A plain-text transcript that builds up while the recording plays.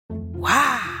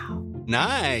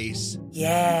Nice.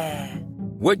 Yeah.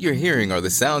 What you're hearing are the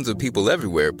sounds of people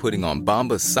everywhere putting on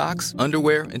Bombas socks,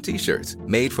 underwear, and T-shirts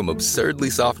made from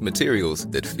absurdly soft materials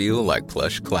that feel like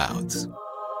plush clouds.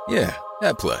 Yeah,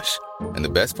 that plush. And the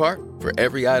best part? For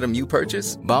every item you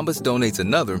purchase, Bombas donates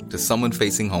another to someone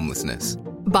facing homelessness.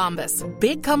 Bombas.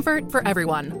 Big comfort for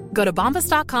everyone. Go to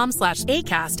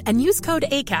bombas.com/ACAST and use code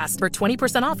ACAST for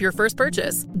 20% off your first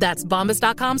purchase. That's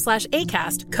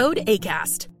bombas.com/ACAST. Code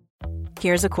ACAST.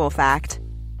 Here's a cool fact.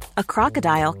 A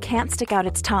crocodile can't stick out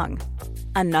its tongue.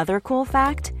 Another cool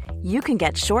fact, you can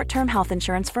get short-term health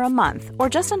insurance for a month or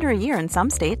just under a year in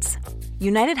some states.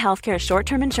 United Healthcare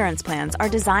short-term insurance plans are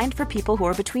designed for people who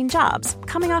are between jobs,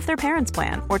 coming off their parents'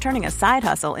 plan, or turning a side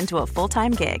hustle into a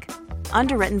full-time gig.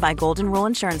 Underwritten by Golden Rule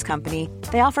Insurance Company,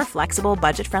 they offer flexible,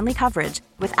 budget-friendly coverage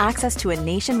with access to a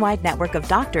nationwide network of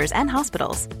doctors and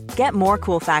hospitals. Get more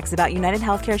cool facts about United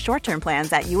Healthcare short-term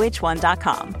plans at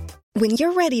uh1.com. When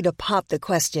you're ready to pop the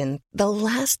question, the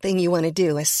last thing you want to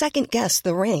do is second-guess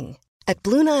the ring. At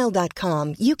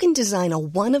BlueNile.com, you can design a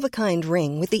one-of-a-kind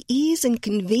ring with the ease and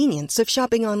convenience of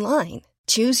shopping online.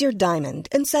 Choose your diamond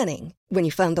and setting. When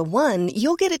you find the one,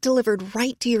 you'll get it delivered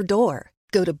right to your door.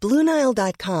 Go to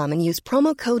BlueNile.com and use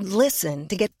promo code LISTEN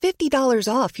to get $50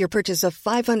 off your purchase of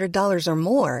 $500 or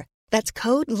more. That's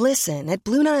code LISTEN at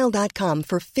BlueNile.com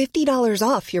for $50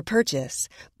 off your purchase.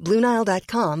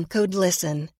 BlueNile.com, code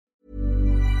LISTEN.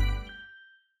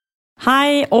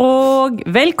 Hei og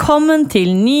velkommen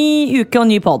til ny uke og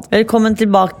ny podd. Velkommen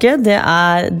tilbake. Det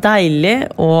deilig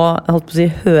å holdt på å si,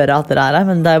 høre at dere her,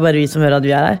 men det bare vi som hører at vi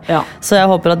her. Ja. Så jeg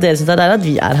håper at dere synes det deilig at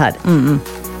vi her.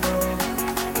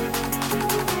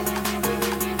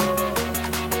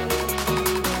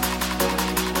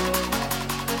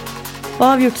 Hva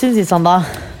har vi gjort siden sist, Sanda?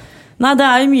 Nei, det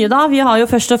jo mye da. Vi har jo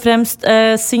først og fremst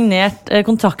signert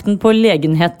kontrakten på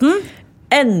legenheten.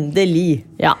 Endelig.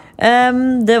 Ja.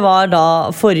 Det var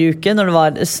da forrige uke når det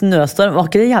var snøstorm. Var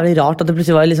ikke det jævlig rart at det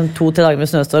plutselig var liksom 2-3 dager med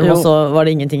snøstorm, og så var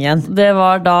det ingenting igjen? Det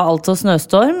var da altså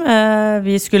snøstorm.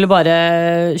 Vi skulle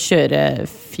bare kjøre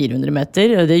 400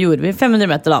 meter, og det gjorde vi 500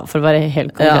 meter da, for å være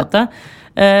helt konkrete.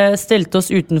 Stelte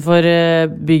oss utenfor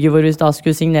bygget hvor vi da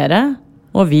skulle signere,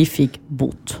 og vi fikk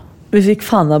bot. Vi fikk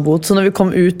faen av bot, så når vi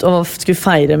kom ut og skulle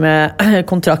feire med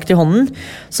kontrakt i hånden,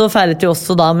 så feiret vi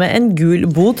også da med en gul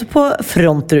bot på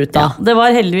frontruta. Ja, det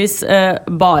var heldigvis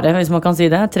bare, hvis man kan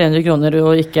si det, 300 kroner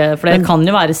og ikke, for det kan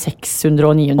jo være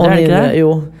 600 og 900, er det ikke det?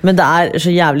 Jo, men det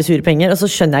så jævlig sure penger, og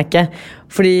så skjønner jeg ikke,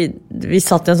 fordi vi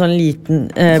satt i en sånn liten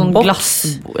sånn boks,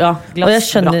 og jeg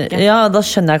skjønner, da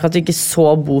skjønner jeg ikke at vi ikke så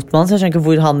botmann, så jeg skjønner ikke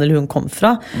hvor han eller hun kom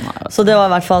fra. Så det var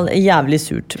i hvert fall jævlig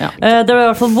surt. Ja. Det var i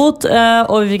hvert fall bot,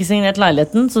 og vi fikk signert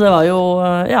leiligheten, så det var jo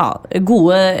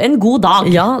en god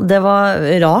dag. Ja, det var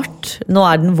rart. Nå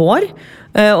den vår.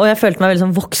 Og jeg følte meg veldig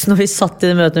sånn voksen når vi satt i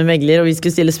det møtet med megler og vi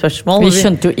skulle stille spørsmål. Vi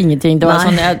skjønte jo ingenting. Det var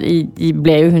sånn, jeg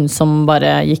ble jo hun som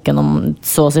bare gikk gjennom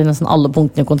så å si nesten alle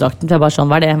punktene i kontrakten. Så jeg bare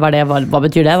sånn, hva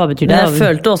betyr det? Hva betyr det? Men jeg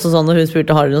følte også sånn når hun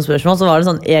spurte har du noen spørsmål, så var det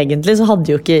sånn, egentlig så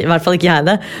hadde jo ikke, i hvert fall ikke jeg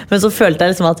det, men så følte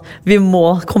jeg liksom at vi må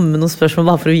komme med noen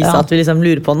spørsmål bare for å vise at vi liksom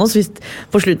lurer på noe. Så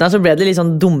på slutten her så ble det litt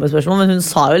sånn dumme spørsmål, men hun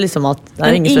sa jo liksom at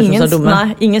det ingen spørsmål som dumme.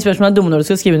 Nei, ingen spørsmål dumme når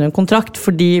du skal skrive under en kontrakt,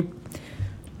 fordi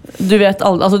du vet,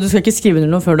 altså du skal ikke skrive under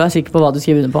noe før du sikker på hva du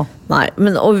skriver under på. Nei,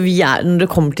 men og vi når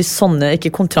det kommer til sånne,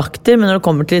 ikke kontrakter, men når det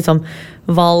kommer til liksom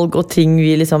valg og ting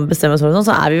vi liksom bestemmer oss for,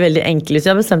 så vi veldig enkle. Hvis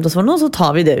vi har bestemt oss for noe, så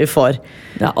tar vi det vi får.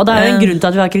 Ja, og det jo en grunn til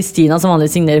at vi har Kristina som vanlig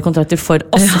signerer kontrakter for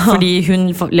oss, fordi hun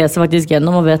leser faktisk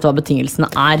gjennom og vet hva betingelsene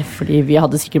fordi vi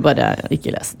hadde sikkert bare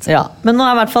ikke lest. Ja, men nå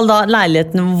i hvert fall da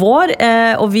leiligheten vår,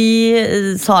 og vi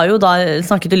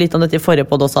snakket jo litt om dette i forrige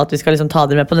podd også, at vi skal liksom ta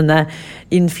dere med på denne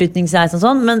innflytningsreisen og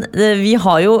sånn, men vi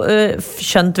har jo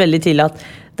skjønt veldig til at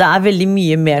det veldig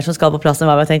mye mer som skal på plass enn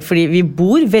hva vi har tenkt, fordi vi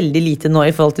bor veldig lite nå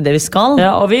i forhold til det vi skal.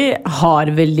 Ja, og vi har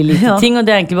veldig lite ting, og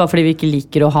det egentlig bare fordi vi ikke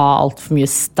liker å ha alt for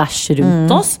mye stæsj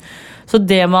rundt oss. Så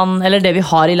det vi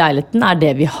har i leiligheten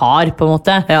det vi har, på en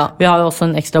måte. Ja. Vi har jo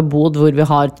også en ekstra bod hvor vi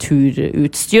har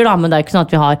turutstyr, da, men det ikke sånn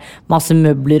at vi har masse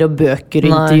møbler og bøker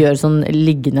og interiør sånn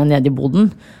liggende nede i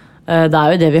boden. Det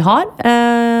jo det vi har.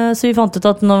 Så vi fant ut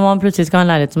at når man plutselig skal ha en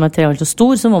leilighet som 3 ganger så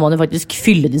stor, så må man jo faktisk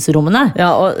fylle disse rommene. Ja,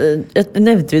 og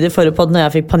nevnte vi det forrige podd når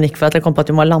jeg fikk panikk for at jeg kom på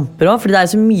at vi må ha lamper også, fordi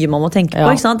det så mye man må tenke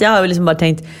på, ikke sant? Jeg har jo liksom bare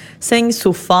tenkt seng,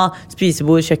 sofa,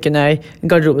 spisebord, kjøkkenøy,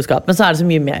 garderobeskap, men så det så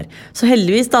mye mer. Så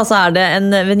heldigvis da, så det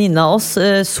en venninne av oss,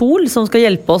 Sol, som skal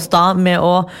hjelpe oss da med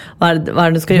å, hva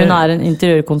det du skal gjøre? Hun en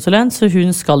interiørkonsulent, så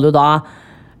hun skal jo da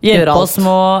hjelpe oss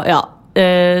med å,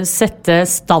 sette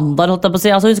standard, holdt jeg på å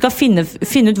si. Altså hun skal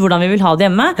finne ut hvordan vi vil ha det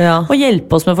hjemme, og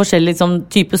hjelpe oss med forskjellig liksom,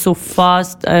 type sofa,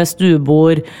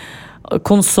 stuebord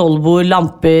konsolbord,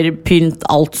 lamper, pynt,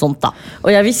 alt sånt da.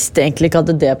 Og jeg visste egentlig ikke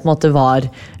at det på en måte var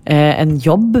en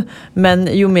jobb, men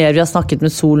jo mer vi har snakket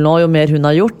med Sol nå, jo mer hun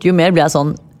har gjort, jo mer blir jeg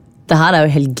sånn, det her er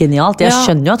jo helt genialt. Jeg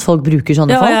skjønner jo at folk bruker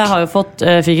sånne folk. Ja, jeg har jo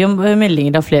fikk jo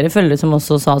meldinger av flere følgere som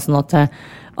også sa sånn at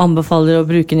anbefaler å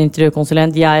bruke en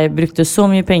interiørkonsulent. Jeg brukte så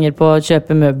mye penger på å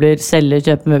kjøpe møbler,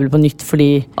 kjøpe møbler på nytt, fordi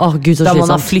Gud, da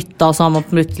man har flyttet, så har man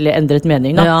plutselig endret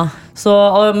mening. Da. Ja. Så,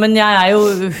 men vi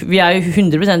er jo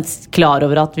 100% klar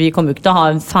over at vi kommer jo ikke til å ha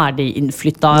en ferdig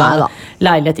innflyttet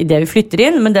leilighet i det vi flytter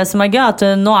inn, men det som er gøy er at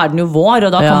nå er den jo vår,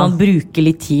 og da kan man bruke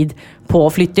litt tid på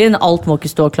å flytte inn. Alt må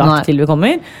ikke stå klart til vi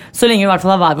kommer. Så lenge vi i hvert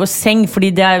fall har hver vår seng,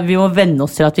 fordi vi må venne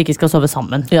oss til at vi ikke skal sove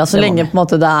sammen. Ja, så lenge på en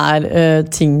måte det er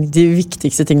de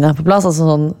viktigste tingene er på plass, altså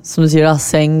sånn, som du sier da,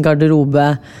 seng,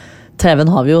 garderobe,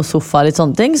 TV-en har vi jo, sofa, litt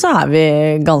sånne ting, så er vi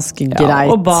ganske greit.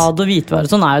 Og bad og hvitvarer,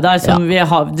 sånn er jo der.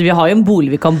 Vi har jo en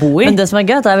bolig vi kan bo i. Men det som er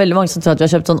gøy, det er veldig mange som tror at vi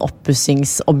har kjøpt sånn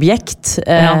oppussingsobjekt,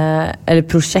 eller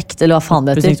prosjekt, eller hva faen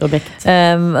det heter.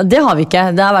 Det har vi ikke.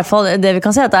 Det er i hvert fall det vi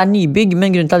kan si, at det er nybygg,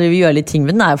 men grunnen til at vi vil gjøre litt ting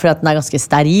med den er jo fordi at den er ganske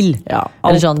steril. Ja,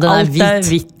 sånn, den alt er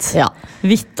hvitt. Ja.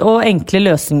 Hvitt og enkle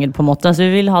løsninger på en måte, så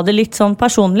vi vil ha det litt sånn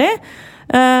personlig.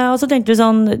 Og så tenkte vi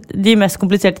sånn, de mest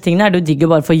kompliserte tingene er det jo digg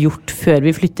å bare få gjort før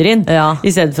vi flytter inn,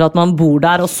 i stedet for at man bor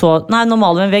der og så, nå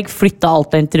maler vi en vegg, flytte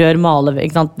alt av interiør, male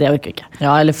vegg, det orker vi ikke.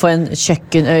 Ja, eller få en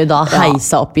kjøkkenøy da,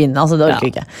 heisa opp inn, altså det orker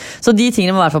vi ikke. Så de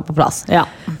tingene må i hvert fall på plass.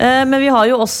 Men vi har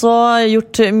jo også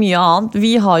gjort mye annet.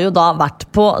 Vi har jo da vært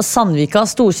på Sandvika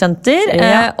Storsenter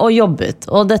og jobbet,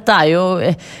 og dette er jo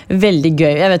veldig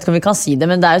gøy. Jeg vet ikke om vi kan si det,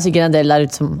 men det er jo sikkert en del der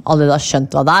ute som allerede har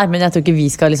skjønt hva det er, men jeg tror ikke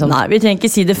vi skal liksom... Nei, vi trenger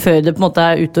ikke si det før det på en måte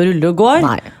er ute og ruller og går.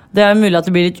 Nei. Det er mulig at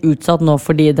det blir litt utsatt nå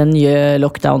fordi den nye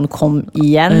lockdown kom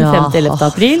igjen 5.11.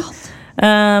 april.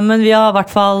 Men vi har i hvert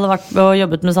fall vært og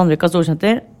jobbet med Sandvika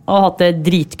Storsenter og hatt det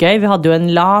dritgøy. Vi hadde jo en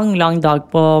lang dag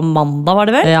på mandag, var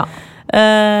det vel? Ja.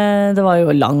 Det var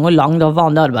jo lang, det var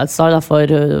vanlig arbeidsdag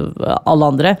for alle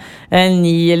andre.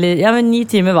 9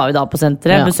 timer var vi da på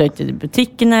senteret, besøkte de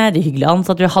butikkene, de hyggelige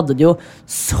ansatte. Vi hadde det jo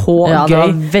så gøy, det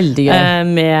var veldig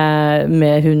gøy.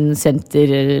 Med hun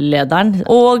senterlederen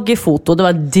og foto, det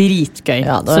var dritgøy.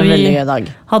 Ja, det var en veldig gøy dag.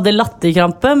 Hadde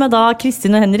latterkrampe med da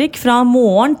Kristin og Henrik fra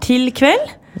morgen til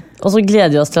kveld. Og så gleder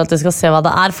vi oss til at dere skal se hva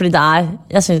det er, fordi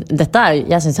jeg synes det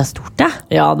er stort,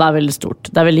 Ja, det er veldig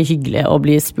stort. Det er veldig hyggelig å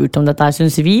bli spurt om dette her,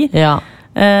 synes vi. Ja,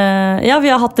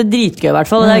 vi har hatt det dritgøy i hvert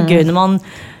fall. Det er gøy når man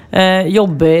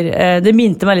jobber. Det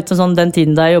minte meg litt om sånn den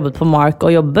tiden da jeg jobbet på Mark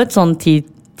og jobbet sånn 10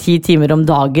 timer om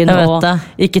dagen og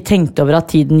ikke tenkte over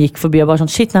at tiden gikk forbi og bare sånn,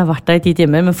 shit, nå har jeg vært der i 10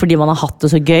 timer, men fordi man har hatt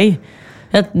det så gøy.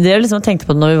 Det er liksom å tenke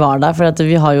på det når vi var der, for at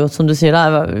vi har jo, som du sier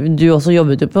da, du også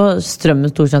jobbet jo på Strømmen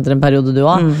Storsenter en periode du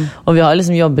også, og vi har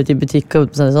liksom jobbet i butikk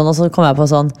og sånn, og så kom jeg på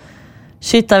sånn,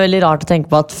 shit, det er veldig rart å tenke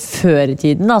på at før i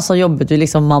tiden da, så jobbet vi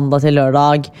liksom mandag til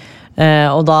lørdag,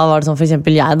 og da var det sånn, for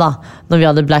eksempel jeg da, når vi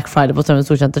hadde Black Friday på Strømmen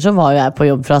Storsenter, så var jo jeg på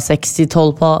jobb fra 6 til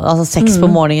 12 altså 6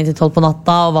 på morgenen til 12 på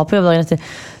natta, og var på jobb dagen etter.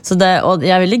 Og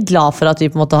jeg er veldig glad for at vi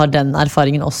på en måte har den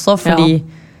erfaringen også, fordi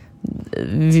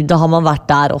da har man vært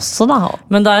der også da.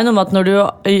 Men det er jo noe med at når du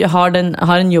har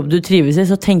en jobb du trives i,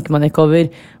 så tenker man ikke over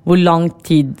hvor lang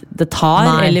tid det tar.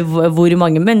 Nei. Eller hvor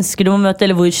mange mennesker du må møte,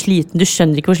 eller hvor sliten. Du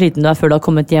skjønner ikke hvor sliten du er før du har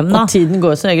kommet hjem da. Og tiden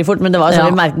går så egentlig fort, men det var jo,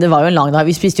 vi merket, det var jo en lang dag.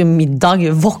 Vi spiste jo middag,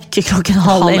 wokke klokken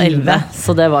 10:30.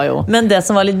 Så det var jo. Men det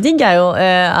som var litt digg er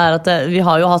at vi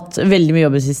har jo hatt veldig mye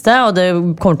jobb i siste, og det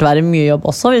kommer til å være mye jobb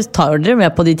også. Vi tar dere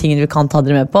med på de tingene vi kan ta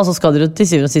dere med på, og så skal dere til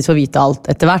syvende og sist få vite alt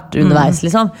etter hvert underveis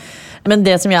liksom. Men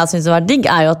det som jeg synes har vært digg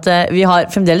er jo at vi har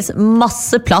fremdeles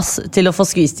masse plass til å få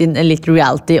skvist inn litt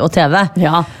reality og TV.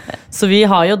 Ja, så vi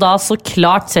har jo da så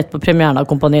klart sett på premieren av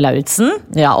Kompani Lauritzen.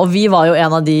 Ja, og vi var jo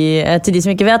en av de, til de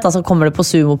som ikke vet, så kommer det på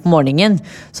Sumo på morgenen,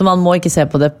 så man må ikke se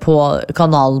på det på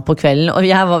kanalen på kvelden. Og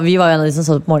vi var jo en av de som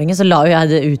så det på morgenen, så la jo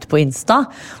jeg det ut på Insta,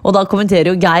 og da kommenterer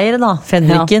jo Geir da,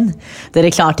 Fenriken.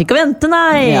 Dere klarte ikke å vente,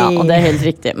 nei! Ja, og det er helt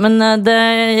riktig. Men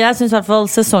jeg synes i hvert fall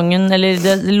sesongen, eller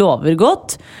det lover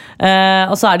godt.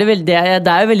 Og så er det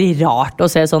er jo veldig rart å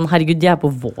se sånn, herregud, de er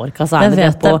på vår kaserne.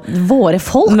 Jeg vet det, våre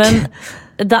folk. Men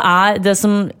det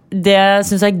jeg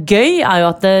synes er gøy er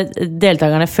jo at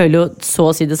deltakerne føler jo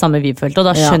så å si det samme vi følte, og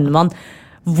da skjønner man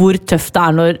hvor tøft det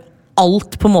er når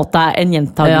alt på en måte er en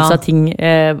gjentagelse av ting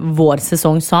vår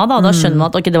sesong sa da skjønner man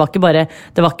at okay, det var ikke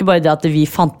bare det at vi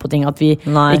fant på ting at vi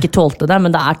ikke tålte det,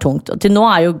 men det er tungt. Og til nå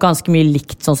er jo ganske mye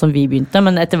likt sånn som vi begynte,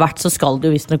 men etter hvert så skal det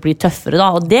jo visst nok bli tøffere da,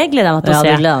 og det gleder jeg meg til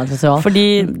å se. Fordi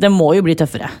det må jo bli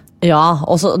tøffere. Ja,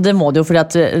 og det må det jo, fordi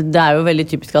at det er jo veldig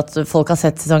typisk at folk har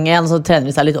sett sesong 1, og så trener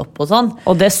de seg litt opp og sånn.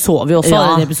 Og det så vi også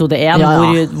i episode 1,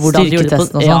 hvordan de gjorde det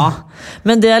på.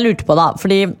 Men det jeg lurte på da,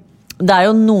 fordi det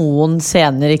jo noen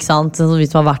scener, ikke sant, sånn, vi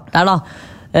som har vært der da,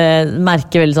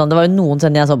 merker veldig sånn, det var jo noen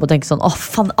scener jeg så på og tenkte sånn,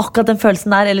 faen, akkurat den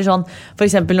følelsen der, eller sånn, for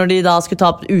eksempel når de da skulle ta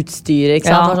opp utstyret,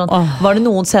 ikke sant, var det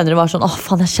noen scener det var sånn,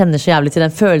 faen, jeg kjenner så jævlig til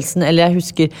den følelsen, eller jeg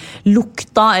husker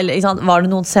lukta, eller ikke sant, var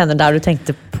det noen scener der du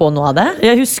tenkte på noe av det?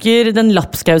 Jeg husker den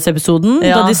lapskaus-episoden,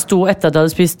 da de sto etter at jeg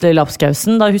hadde spist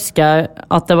lapskausen, da husker jeg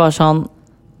at det var sånn,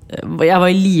 jeg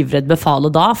var livredd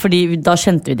befalet da, fordi da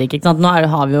kjente vi det ikke sant? Nå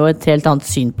har vi jo et helt annet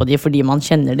syn på de fordi man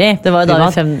kjenner de. Det var jo da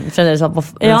vi fremdeles var på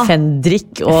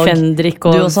Fendrik og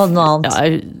du også hadde noe annet. Ja,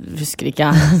 jeg husker ikke.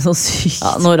 Så sykt.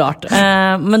 Ja, noe rart.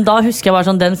 Men da husker jeg bare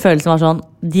sånn, den følelsen var sånn,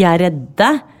 de redde.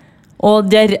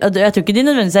 Og jeg tror ikke de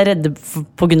nødvendigvis redde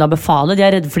på grunn av befalet,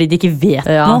 de redde fordi de ikke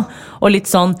vet noe. Og litt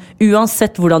sånn,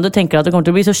 uansett hvordan du tenker at det kommer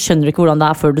til å bli, så skjønner du ikke hvordan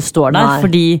det før du står der. Nei.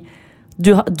 Fordi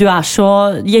du så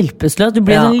hjelpeløs. Du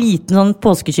blir en liten sånn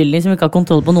påskekylling som ikke har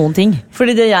kontroll på noen ting.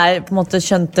 Fordi det jeg på en måte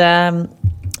kjente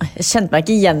meg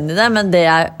ikke igjen i det, men det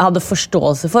jeg hadde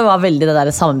forståelse for var veldig det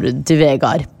der sammenbruddet til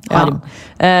Vegard Harm.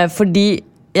 Fordi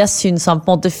jeg synes han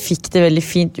på en måte fikk det veldig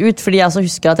fint ut. Fordi jeg så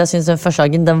husker at jeg synes den første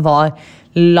dagen den var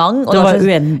lang. Og det var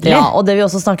uendelig. Ja, og det vi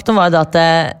også snakket om var det at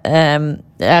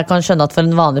jeg kan skjønne at for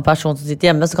en vanlig person som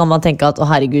sitter hjemme, så kan man tenke at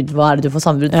herregud, hva det du får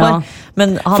sammenbrudd for?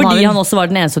 Men fordi han også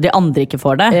var den eneste, og de andre ikke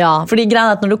får det. Ja, fordi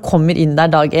greien at når du kommer inn der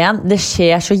dag 1, det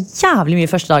skjer så jævlig mye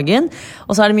første dagen,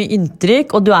 og så det mye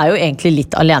inntrykk, og du jo egentlig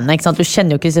litt alene, ikke sant? Du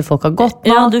kjenner jo ikke disse folka godt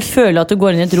nok. Ja, du føler at du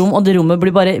går inn i et rom, og det rommet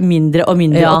blir bare mindre og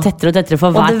mindre, og tettere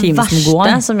for hver time som går. Og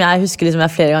det verste som jeg husker liksom,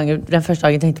 jeg flere ganger den første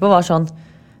dagen tenkte på, var sånn,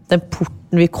 den porten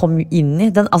vi kom inn i,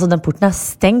 den porten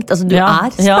stengt, altså du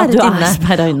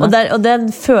sperret inne. Og den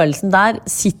følelsen der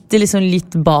sitter liksom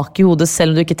litt bak i hodet,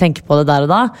 selv om du ikke tenker på det der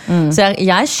og da. Så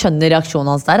jeg skjønner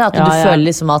reaksjonen hans der, at du føler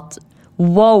liksom at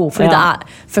wow, fordi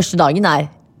første dagen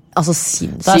altså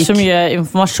sinnssyk. Det så mye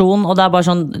informasjon, og det bare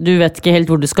sånn, du vet ikke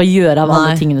helt hvor du skal gjøre av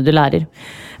alle tingene du lærer.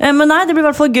 Men nei, det blir i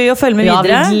hvert fall gøy å følge med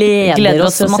videre. Vi gleder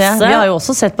oss masse. Vi har jo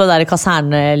også sett på det der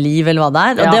kaserneliv eller hva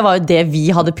det og det var jo det vi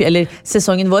hadde, eller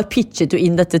sesongen vår pitchet jo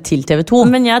inn dette til TV 2.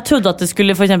 Men jeg trodde at det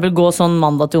skulle for eksempel gå sånn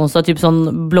mandag til onsdag, typ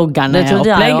sånn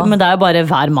bloggerne-opplegg, men det jo bare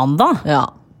hver mandag. Ja.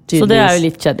 Så det jo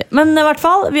litt kjedelig. Men i hvert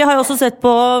fall, vi har jo også sett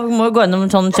på, vi må jo gå gjennom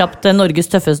sånn kjapt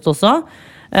Norges tøffeste også.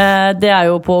 Det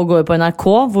jo går på NRK,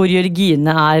 hvor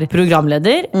Jørgine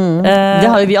programleder. Det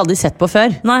har jo vi aldri sett på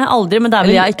før. Nei, aldri, men det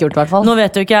vel, jeg har ikke gjort det i hvert fall. Nå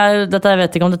vet jo ikke jeg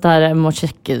vet ikke om dette her, jeg må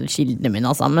sjekke kildene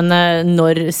mine altså. Men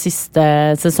når siste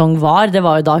sesong var, det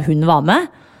var jo da hun var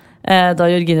med,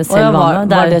 da Jørgine selv var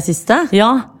med. Var det siste?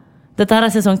 Ja. Dette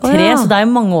her sesong 3, så det jo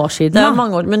mange år siden. Det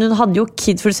mange år, men hun hadde jo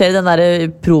kids, for du ser i den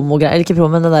der promo-greia, eller ikke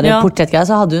promo, men den der portrettgreia,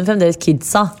 så hadde hun fremdeles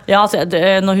kidsa. Ja, altså,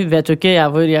 nå vet jo ikke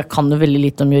jeg kan jo veldig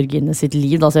litt om Jørgine sitt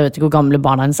liv, altså jeg vet ikke hvor gamle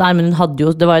barna hennes men hun hadde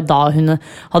jo, det var jo da hun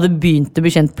hadde begynt å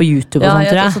bli kjent på YouTube og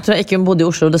sånt, tror jeg. Så tror jeg ikke hun bodde i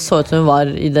Oslo, det så ut som hun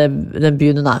var i den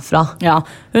byen hun fra. Ja,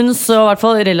 hun så i hvert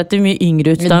fall relativt mye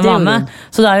yngre ut da hun var med,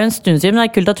 så det jo en stund siden,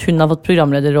 men det kult at hun har fått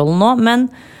programlederrollen nå, men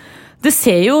det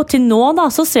ser jo til nå da,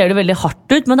 så ser det veldig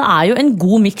hardt ut, men det jo en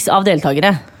god mix av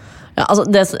deltakere. Ja, altså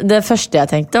det første jeg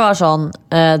tenkte var sånn,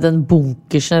 den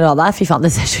bunkersen der, fy faen, det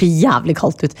ser så jævlig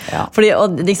kaldt ut. Ja. Fordi,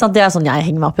 og, det sånn jeg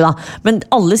henger meg opp i da. Men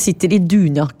alle sitter i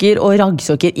dunjakker og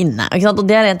raggsokker inne. Ikke sant?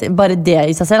 Og det bare det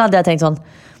i seg selv, hadde jeg tenkt sånn,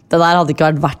 det der hadde ikke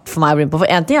vært verdt for meg å bli med på.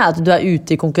 For en ting at du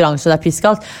ute i konkurranse og det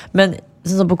pisskaldt, men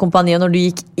sånn som på kompaniet, når du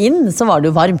gikk inn, så var det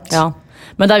jo varmt. Ja.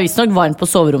 Men det visst nok varmt på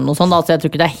soverommet og sånn, så jeg tror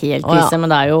ikke det helt krise, men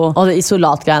det jo... Og det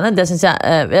isolatgreiene, det synes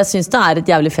jeg synes det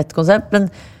et jævlig fett konsept, men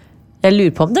jeg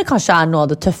lurer på om det kanskje noe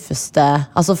av det tøffeste,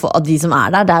 altså for de som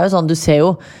der, det jo sånn, du ser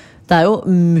jo, det jo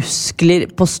muskler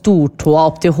på stortåa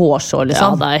opp til hårsår,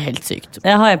 liksom. Ja, det helt sykt.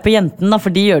 Jeg har på jenten da,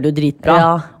 for de gjør det jo dritbra,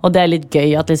 og det litt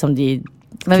gøy at liksom de...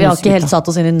 Men vi har ikke helt satt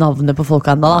oss inn i navnet på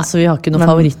folk enda da, så vi har ikke noen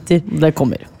favoritter. Det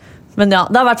kommer. Men ja,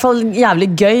 det i hvert fall jævlig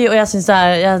gøy, og jeg synes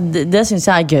det synes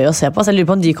jeg gøy å se på. Så jeg lurer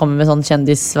på om de kommer med sånn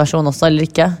kjendisversjon også, eller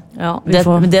ikke. Ja, det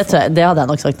hadde jeg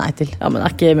nok sagt nei til. Ja, men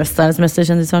ikke Mesternes mester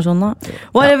kjendisversjon da?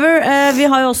 Whatever, vi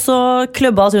har jo også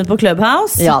klubba oss rundt på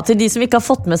Clubhouse. Ja, til de som ikke har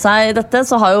fått med seg dette,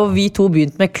 så har jo vi to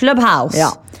begynt med Clubhouse.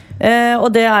 Ja. Og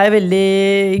det jo veldig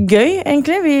gøy,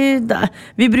 egentlig.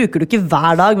 Vi bruker det ikke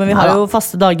hver dag, men vi har jo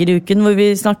faste dager i uken hvor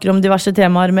vi snakker om diverse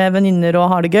temaer med venninner og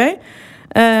har det gøy.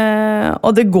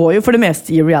 Og det går jo for det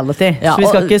meste i reality, så vi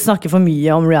skal ikke snakke for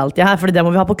mye om reality her, for det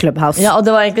må vi ha på Clubhouse. Ja, og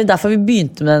det var egentlig derfor vi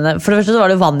begynte med denne. For det første så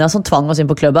var det Vanja som tvang oss inn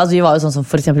på Clubhouse. Vi var jo sånn som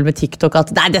for eksempel med TikTok,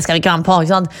 at nei, det skal vi ikke være med på,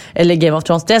 ikke sant? Eller Game of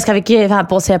Thrones, det skal vi ikke være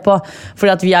med på å se på.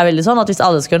 Fordi at vi veldig sånn at hvis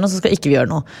alle skal gjøre noe, så skal ikke vi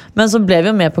gjøre noe. Men så ble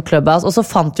vi jo med på Clubhouse, og så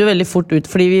fant vi jo veldig fort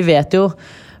ut, fordi vi vet jo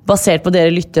basert på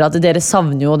dere lyttere at dere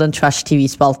savner jo den Trash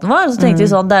TV-spalten vår. Så tenkte vi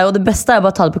sånn, det beste er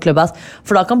bare å ta det på Clubhouse,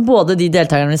 for da kan både de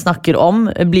deltakerne vi snakker om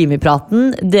bli med i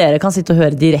praten, dere kan sitte og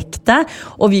høre direkte,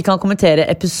 og vi kan kommentere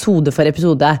episode for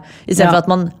episode, i stedet for at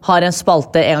man har en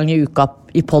spalte en gang i uka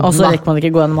i podden. Og så rekker man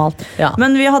ikke gå gjennom alt. Ja.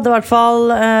 Men vi hadde i hvert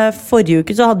fall, forrige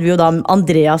uke så hadde vi jo da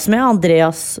Andreas med,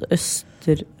 Andreas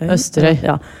Østerøy.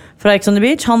 Ja, fra Ex on the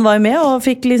Beach. Han var jo med og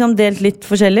fikk liksom delt litt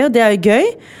forskjellig, og det er jo gøy.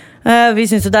 Vi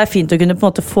synes jo det er fint å kunne på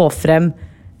en måte få frem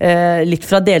litt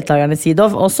fra deltagernes side,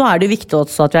 og så er det jo viktig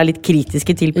også at vi er litt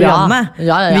kritiske til programmet.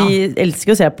 Ja. Vi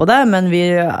elsker å se på det, men vi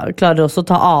klarer også å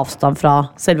ta avstand fra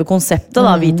selve konseptet,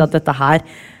 da, vite at dette her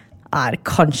er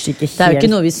kanskje ikke helt... Det er jo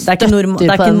ikke noe vi støtter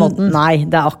på den måten. Nei,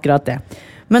 det er akkurat det.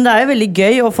 Men det er jo veldig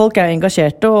gøy, og folk er jo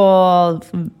engasjerte, og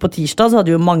på tirsdag så hadde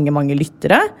vi jo mange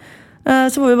lyttere.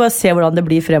 Så får vi bare se hvordan det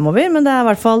blir fremover, men det er i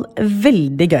hvert fall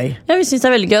veldig gøy. Ja, vi synes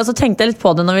det er veldig gøy, og så tenkte jeg litt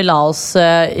på det når vi la oss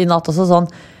i natt også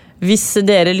sånn, hvis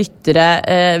dere lyttere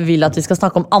vil at vi skal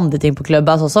snakke om andre ting på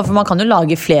Clubhouse også, for man kan jo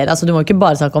lage flere, altså du må ikke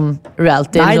bare snakke om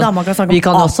reality. Nei da, man kan snakke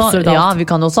om absolutt alt. Ja, vi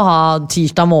kan også ha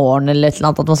tirsdag morgen eller et eller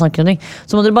annet at man snakker om ting.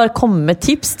 Så må dere bare komme med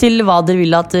tips til hva dere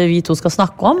vil at vi to skal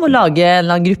snakke om, og lage en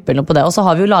eller annen gruppe eller noe på det. Og så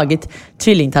har vi jo laget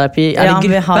tvillingterapi. Ja,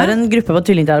 vi har en gruppe på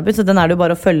tvillingterapi, så den er det jo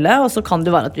bare å følge, og så kan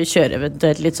det være at vi kjører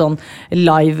eventuelt litt sånn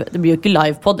live, det blir jo ikke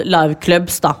livepod, live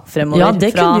clubs da, fremover. Ja,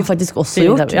 det kunne vi faktisk også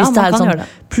gjort, hvis det er sånn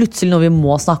plutselig noe vi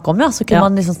må snakke om, ja, så kunne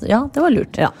man liksom, ja, det var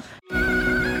lurt. Ja.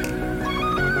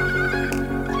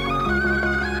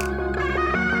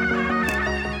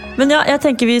 Men ja, jeg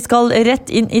tenker vi skal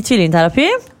rett inn i tvillingterapi.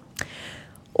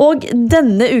 Og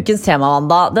denne ukens tema,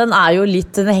 Wanda, den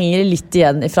henger litt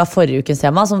igjen fra forrige ukens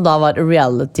tema, som da var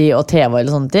reality og TV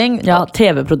eller sånne ting. Ja,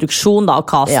 TV-produksjon da, og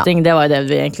casting, det var jo det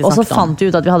vi egentlig snakket om. Og så fant vi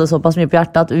ut at vi hadde såpass mye på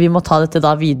hjertet at vi må ta dette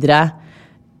da videre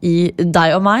i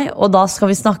deg og meg, og da skal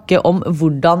vi snakke om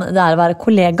hvordan det er å være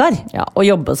kollegaer. Ja, og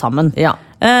jobbe sammen. Ja.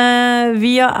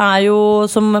 Vi er jo,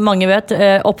 som mange vet,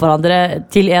 opp hverandre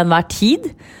til enhver tid.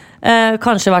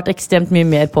 Kanskje vært ekstremt mye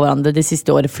mer på hverandre de siste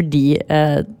året, fordi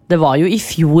det var jo i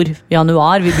fjor,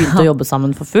 januar, vi begynte å jobbe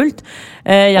sammen for fullt.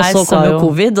 Og så kom jo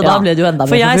covid, og da ble det jo enda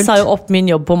mer for fullt. For jeg sa jo opp min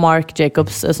jobb på Marc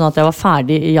Jacobs, sånn at jeg var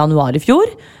ferdig i januar i fjor.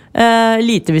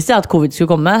 Lite visste jeg at covid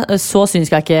skulle komme, så synes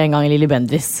jeg ikke engang Lili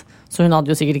Bendriss. Så hun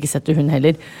hadde jo sikkert ikke sett det, hun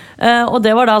heller. Og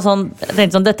det var da sånn, jeg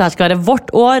tenkte sånn, dette her skal være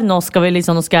vårt år, nå skal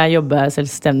jeg jobbe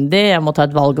selvstendig, jeg må ta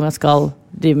et valg om jeg skal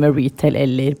drive med retail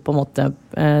eller på en måte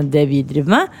det vi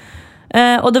driver med.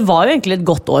 Og det var jo egentlig et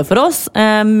godt år for oss,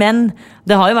 men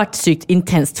det har jo vært sykt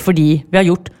intenst fordi vi har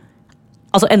gjort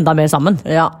enda mer sammen.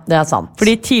 Ja, det er sant.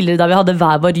 Fordi tidligere da vi hadde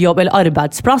hver vår jobb eller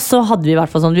arbeidsplass, så hadde vi i hvert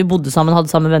fall sånn, vi bodde sammen,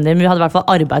 hadde samme venner, men vi hadde i hvert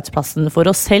fall arbeidsplassen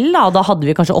for oss selv da, og da hadde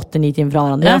vi kanskje 8-9 timer fra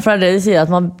hverandre. Ja, for det er det de sier,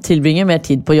 at man tilbringer mer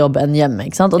tid på jobb enn hjemme,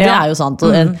 ikke sant? Og det er jo sant.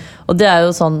 Og det er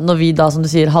jo sånn, når vi da, som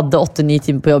du sier, hadde 8-9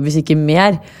 timer på jobb, hvis ikke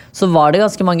mer, så var det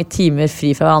ganske mange timer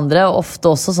fri fra hverandre, og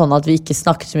ofte også sånn at vi ikke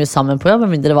snakket så mye sammen på jobb,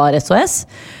 med mindre det var SOS.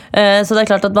 Så det er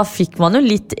klart at da fikk man jo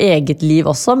litt eget liv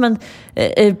også, men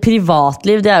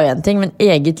privatliv, det er jo en ting, men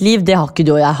eget liv, det har ikke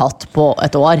du og jeg hatt på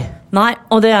et år. Nei,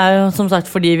 og det er jo som sagt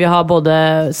fordi vi har både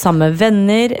samme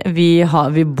venner, vi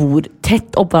bor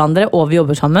tett opp hverandre, og vi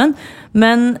jobber sammen,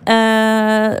 men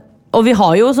og vi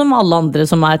har jo som alle andre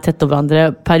som er tett opp hverandre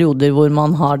perioder hvor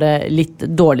man har det litt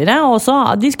dårligere, og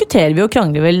så diskuterer vi og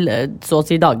krangler vel så å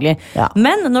si daglig. Ja.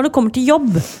 Men når det kommer til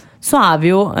jobb, så er vi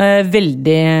jo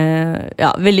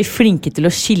veldig flinke til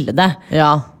å skille det.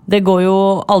 Ja. Det går jo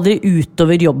aldri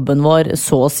utover jobben vår,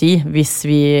 så å si, hvis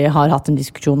vi har hatt en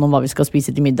diskusjon om hva vi skal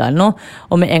spise til middag eller noe.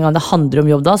 Og med en gang det handler om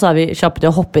jobb da, så er vi kjappe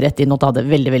til å hoppe rett inn og ta det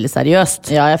veldig, veldig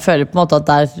seriøst. Ja, jeg føler på en måte at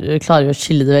der klarer vi å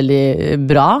skille det veldig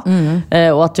bra.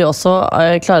 Og at vi også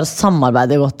klarer å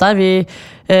samarbeide godt der.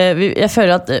 Jeg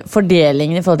føler at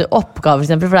fordelingen i forhold til oppgaver, for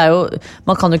eksempel, for det er jo,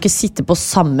 man kan jo ikke sitte på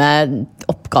samme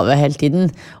oppgave hele tiden.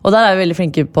 Og der er vi veldig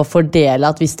flinke på å fordele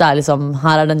at hvis det er liksom,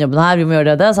 her er den jobben her, vi må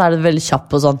gjøre det, så er det veldig kjapt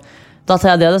på sånn, da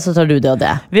tar jeg det, så tar du det og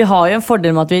det. Vi har jo en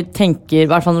fordel med at vi tenker, i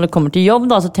hvert fall når det kommer til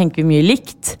jobb da, så tenker vi mye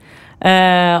likt.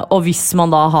 Og hvis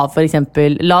man da har for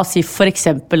eksempel, la oss si for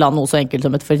eksempel da, noe så enkelt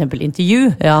som et for eksempel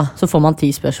intervju, så får man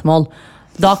 10 spørsmål.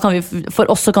 Da kan vi, for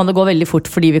oss så kan det gå veldig fort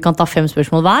fordi vi kan ta 5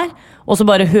 spørsmål hver, og så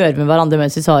bare høre med hverandre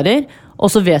mens vi svarer,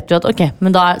 og så vet vi at ok,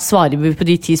 men da svarer vi på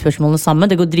de 10 spørsmålene sammen,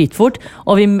 det går dritfort,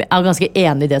 og vi er ganske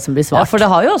enige i det som blir svart. Ja, for det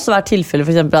har jo også vært tilfelle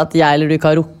for eksempel at jeg eller du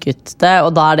ikke har rukket det,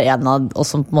 og da er det en av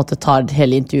oss som på en måte tar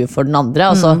hele intervjuet for den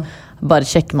andre, og så bare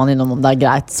sjekker man innom om det er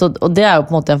greit. Så, og det er jo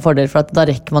på en måte en fordel, for at da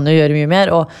rekker man jo å gjøre mye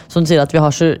mer, og som du sier at vi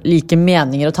har så like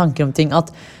meninger og tanker om ting,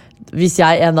 at hvis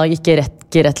jeg en dag ikke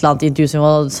rekker et eller annet intervju som jeg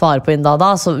må svare på inn da,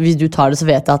 så hvis du tar det, så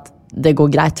vet jeg at det går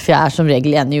greit, for jeg som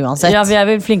regel enig uansett. Ja, vi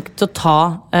vel flinke til å ta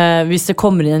hvis det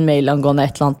kommer inn en mail angående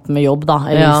et eller annet med jobb da,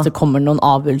 eller hvis det kommer noen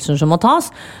avgjørelser som må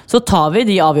tas, så tar vi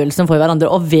de avgjørelsene for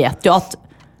hverandre og vet jo at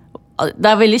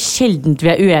det veldig sjeldent vi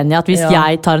uenige at hvis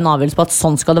jeg tar en avgjørelse på at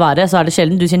sånn skal det være, så det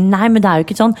sjelden du sier nei, men det jo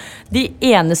ikke sånn. De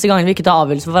eneste gangene vi ikke tar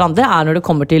avgjørelser for hverandre når det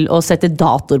kommer til å sette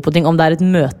datoer på ting, om det et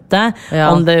møte,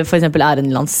 om det for eksempel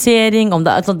en lansering, om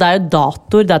det jo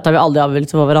datoer, der tar vi aldri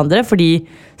avgjørelser for hverandre, fordi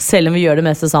selv om vi gjør det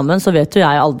meste sammen, så vet jo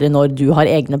jeg aldri når du har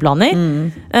egne planer.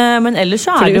 Men ellers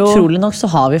så det jo utrolig nok så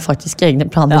har vi faktisk egne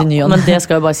planer i ny og men det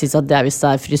skal jo bare sies at det hvis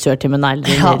det frisørtime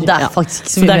negler. Ja, det faktisk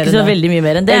ikke så mye det ikke så veldig mye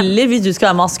mer enn det. Eller hvis du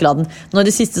skal være med Askeladden. Nå i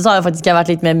det siste så har jeg faktisk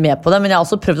vært litt mer med på det, men jeg har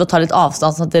også prøvd å ta litt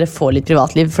avstand sånn at dere får litt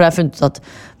privatliv, for jeg har funnet ut at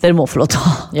dere må få lov til å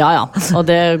ta. Ja, og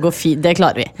det går fint, det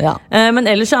klarer vi. Men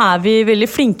ellers så vi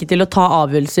veldig flinke til å ta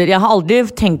avgjørelser. Jeg har aldri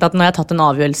tenkt at når jeg har tatt en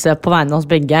avgjørelse på vegne av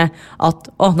oss begge,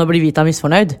 at nå blir Vita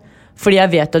misfornøyd. Fordi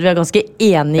jeg vet at vi ganske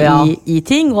enige i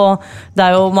ting, og det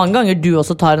jo mange ganger du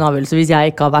også tar en avgjørelse hvis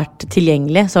jeg ikke har vært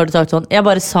tilgjengelig, så har du sagt sånn, jeg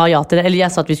bare sa ja til det, eller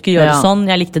jeg sa at vi skulle gjøre det sånn,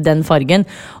 jeg likte den fargen,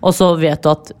 og så vet du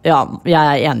at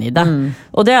jeg enig i det.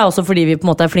 Og det også fordi vi på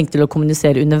en måte flinke til å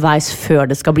kommunisere underveis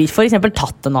før det skal bli for eksempel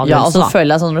tatt en avgjørelse. Ja, og så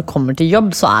føler jeg sånn når det kommer til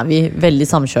jobb, så vi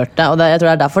veldig samkjørte, og jeg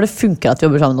tror det derfor det funker at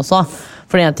vi jobber sammen også.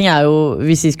 For en ting jo,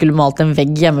 hvis vi skulle malt en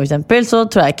vegg hjemme for eksempel, så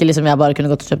tror jeg ikke liksom jeg bare kunne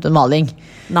gått og kjøpt en maling.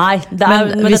 Nei,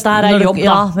 men hvis, dette jobb da.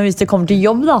 Ja, men hvis det kommer til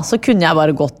jobb da, så kunne jeg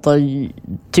bare gått og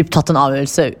tatt en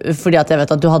avgjørelse, fordi at jeg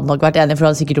vet at du hadde nok vært enig, for du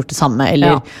hadde sikkert gjort det samme,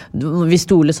 eller vi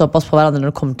stoler såpass på hverandre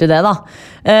når det kommer til det da.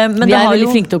 Men vi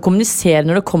veldig flinke til å kommunisere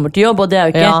når det kommer til jobb, og det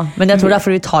jo ikke... Ja, men jeg tror det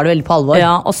fordi vi tar det veldig på alvor.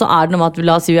 Ja, og så det noe med at,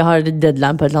 la oss si vi har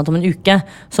deadline på et eller annet om en uke,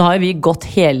 så har vi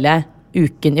gått hele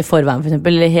uken i forveien for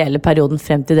eksempel, eller hele perioden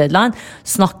frem til deadline,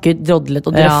 snakket, drodlet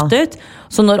og drøftet.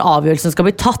 Så når avgjørelsen skal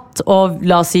bli tatt, og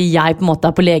la oss si jeg på en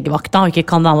måte på legevakta og ikke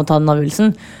kan være med å ta den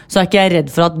avgjørelsen, så ikke jeg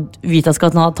redd for at Vita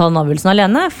skal ta den avgjørelsen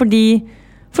alene, fordi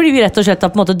vi rett og slett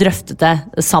har på en måte drøftet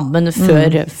det sammen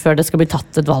før det skal bli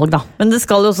tatt et valg da. Men det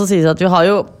skal jo også sies at vi har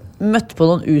jo møtt på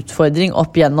noen utfordring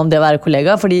opp gjennom det å være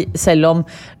kollega, fordi selv om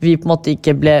vi på en måte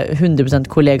ikke ble 100%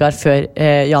 kollegaer før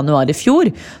januar i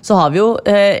fjor, så har vi jo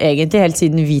egentlig helt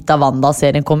siden Vita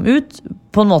Wanda-serien kom ut,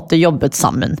 på en måte jobbet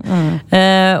sammen.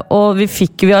 Og vi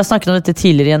har snakket om dette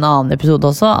tidligere i en annen episode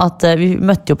også, at vi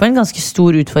møtte jo på en ganske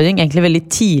stor utfordring, egentlig veldig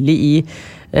tidlig i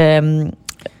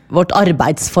vårt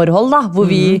arbeidsforhold da,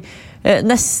 hvor vi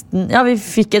vi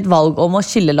fikk et valg om å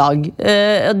skille lag.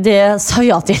 Det sa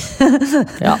vi ja til.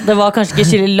 Ja, det var kanskje ikke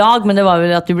skille lag, men det var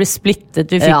vel at vi ble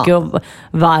splittet. Vi fikk jo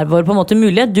hver vår på en måte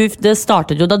mulighet. Det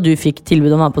startet jo da du fikk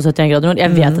tilbud om å være på 71 grader nord.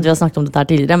 Jeg vet at vi har snakket om dette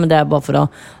her tidligere, men det bare for å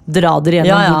dra dere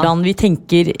gjennom hvordan vi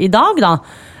tenker i dag da.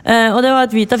 Og det var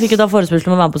at Vita fikk jo da forespørsel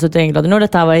om å være med på 71 grader nord.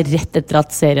 Dette var rett etter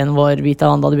at serien vår Vita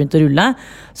Wanda hadde begynt å rulle.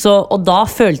 Og da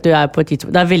følte jeg på et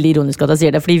tidspunkt, det veldig ironisk at jeg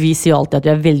sier det, fordi vi sier alltid at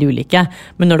vi veldig ulike,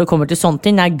 men når det kommer til sånne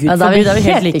ting, nei, gud forby, da vi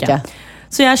helt like.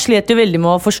 Så jeg slet jo veldig med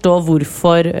å forstå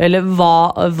hvorfor, eller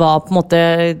hva på en måte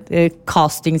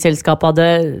castingselskapet hadde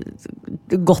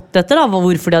gått etter da,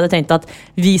 hvorfor de hadde tenkt at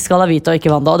vi skal ha Vita og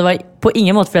ikke Wanda, og det var på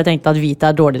ingen måte fordi jeg tenkte at Vita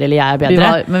dårligere eller jeg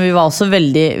bedre. Men vi var også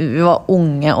vi var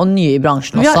unge og nye i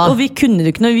bransjen også. Og vi kunne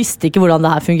det ikke, vi visste ikke hvordan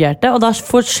det her fungerte, og da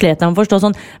slet jeg med å forstå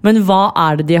sånn, men hva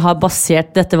det de har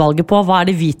basert dette valget på? Hva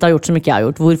det Vita har gjort som ikke jeg har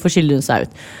gjort? Hvorfor skiller hun seg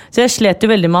ut? Så jeg slet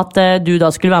jo veldig med at du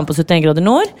da skulle være med på 71 grader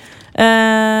nord.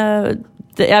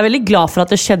 Jeg veldig glad for at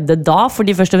det skjedde da,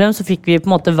 fordi først og fremst så fikk vi på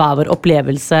en måte hver vår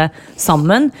opplevelse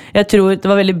sammen. Jeg tror det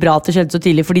var veldig bra at det skjedde så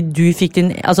tidlig, fordi du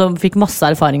fikk masse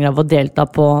erfaringer av å delta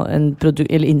på en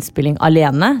innspilling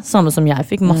alene, samme som jeg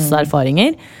fikk masse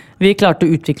erfaringer. Vi klarte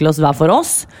å utvikle oss hver for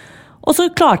oss, og så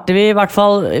klarte vi i hvert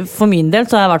fall, for min del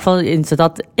så har jeg i hvert fall innsett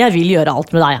at jeg vil gjøre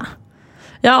alt med deg,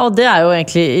 Ja, og det jo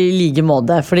egentlig i like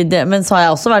måte, men så har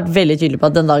jeg også vært veldig tydelig på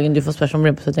at den dagen du får spørsmål om å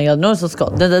bli på 71 grader nord, så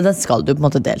skal du på en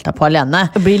måte delta på alene.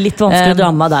 Det blir litt vanskelig å dra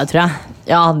med deg, tror jeg.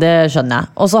 Ja, det skjønner jeg.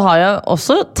 Og så har jeg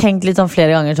også tenkt litt sånn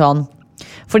flere ganger sånn,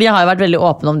 fordi jeg har jo vært veldig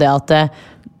åpen om det at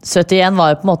 71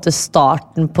 var jo på en måte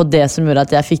starten på det som gjorde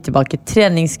at jeg fikk tilbake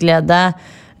treningsglede,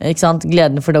 ikke sant?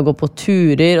 Gleden for det å gå på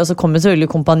turer, og så kommer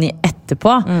selvfølgelig kompani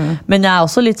etterpå, men jeg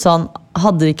også litt sånn,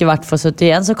 hadde det ikke vært for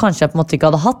 71, så kanskje jeg på en måte ikke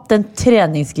hadde hatt den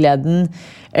treningsgleden,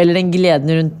 eller den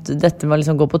gleden rundt dette med å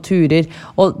liksom gå på turer,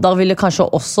 og da ville kanskje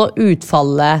også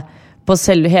utfallet på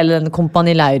selve hele den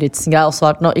Kompani Lauritzen-greia også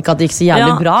vært noe, ikke at det gikk så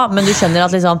jævlig bra, men du skjønner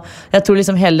at liksom, jeg tror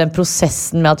liksom hele den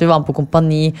prosessen med at vi var med på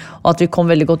kompani, og at vi kom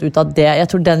veldig godt ut av det,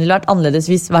 jeg tror den ville vært annerledes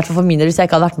hvis, i hvert fall for min del, hvis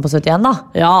jeg ikke hadde vært med på 71 da.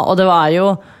 Ja, og det var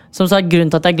jo som sagt, grunnen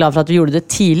til at jeg glad for at vi gjorde det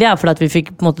tidlig fordi at vi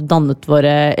fikk på en måte dannet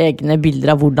våre egne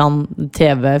bilder av hvordan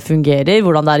TV fungerer,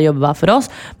 hvordan det å jobbe hver for oss,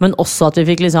 men også at vi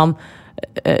fikk liksom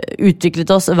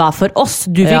utviklet oss hver for oss.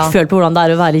 Du fikk følt på hvordan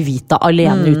det å være Vita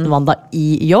alene uten Wanda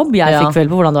i jobb. Jeg fikk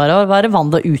følt på hvordan det å være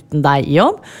Wanda uten deg i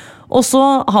jobb. Og så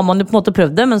har man jo på en måte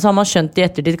prøvd det, men så har man skjønt i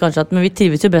ettertid kanskje at men vi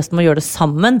trives jo best med å gjøre det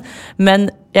sammen. Men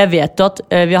jeg vet jo at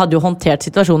vi hadde jo håndtert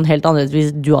situasjonen helt annerledes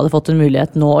hvis du hadde fått en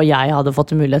mulighet nå, og jeg hadde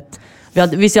fått en mulighet.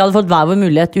 Hvis jeg hadde fått hver vår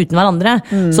mulighet uten hverandre,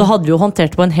 så hadde vi jo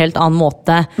håndtert det på en helt annen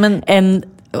måte enn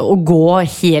å gå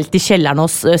helt i kjelleren og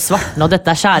svartne, og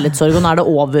dette kjærlighetssorg, og nå det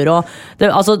over. Og det,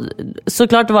 altså, så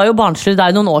klart, det var jo barnslig, det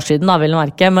jo noen år siden, da, vil jeg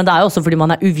merke, men det jo også fordi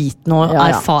man uvitende og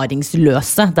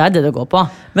erfaringsløse. Det det går på.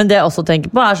 Men det jeg også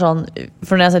tenker på sånn,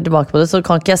 for når jeg ser tilbake på det, så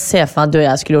kan ikke jeg se for meg at du og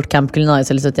jeg skulle gjort Camp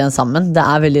Culinaris eller 71 sammen. Det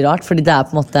veldig rart, fordi det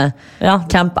på en måte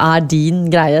Camp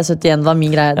din greie, 71 var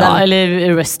min greie.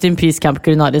 Eller Rest in Peace Camp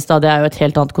Culinaris, da. Det jo et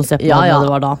helt annet konsept enn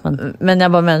det var da. Men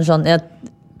jeg bare mener sånn, jeg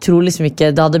tror liksom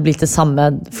ikke det hadde blitt det samme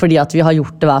fordi at vi har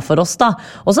gjort det hver for oss da.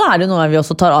 Og så det jo noe vi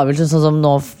også tar avgjørelser, sånn som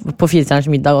nå på 4-stjerners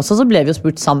middag også, så ble vi jo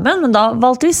spurt sammen, men da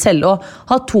valgte vi selv å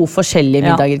ha 2 forskjellige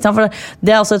middager, ikke sant? For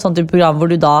det også et sånt type program hvor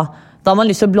du da har man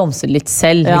lyst til å blomstre litt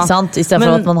selv, ikke sant? I stedet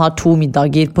for at man har 2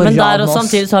 middager på rad med oss. Men der og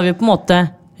samtidig så har vi på en måte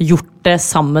gjort det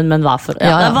sammen, men hver for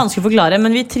det vanskelig å forklare,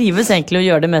 men vi trives egentlig å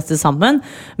gjøre det meste sammen,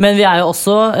 men vi jo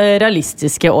også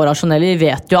realistiske og rasjonelle. Vi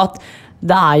vet jo at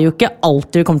det jo ikke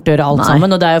alltid vi kommer til å gjøre alt sammen,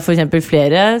 og det jo for eksempel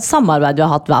flere samarbeid vi har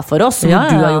hatt hver for oss, hvor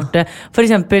du har gjort det. For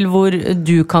eksempel hvor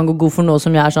du kan gå god for noe som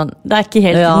jeg sånn, det ikke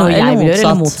helt noe jeg vil gjøre,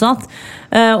 eller motsatt.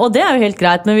 Og det jo helt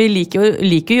greit, men vi liker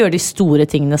å gjøre de store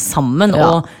tingene sammen,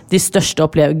 og de største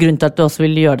opplevelsene, grunnen til at vi også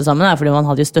vil gjøre det sammen, fordi man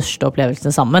har de største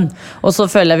opplevelsene sammen. Og så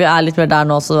føler jeg vi litt mer der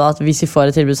nå, så at hvis vi får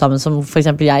et tilbud sammen, som for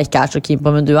eksempel jeg ikke så keen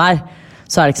på, men du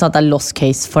så det ikke sånn at det lost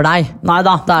case for deg. Nei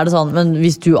da. Da det sånn, men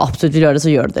hvis du absolutt vil gjøre det,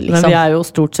 så gjør det liksom. Men vi jo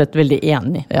stort sett veldig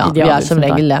enige. Ja, vi som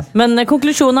regel det. Men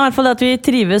konklusjonen i hvert fall at vi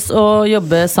trives å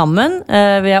jobbe sammen.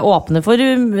 Vi åpne for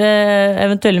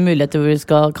eventuelle muligheter hvor vi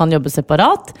kan jobbe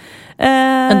separat.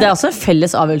 Men det også en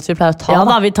felles avgjørelse vi pleier å ta. Ja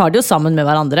da, vi tar det jo sammen med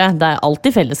hverandre. Det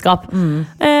alltid fellesskap.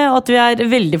 Og at vi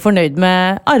veldig fornøyd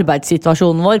med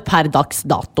arbeidssituasjonen vår per dags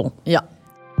dato. Ja.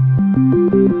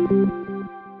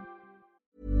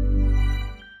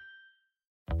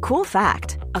 Cool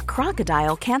fact, a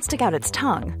crocodile can't stick out its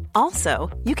tongue. Also,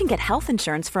 you can get health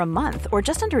insurance for a month or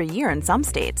just under a year in some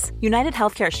states. United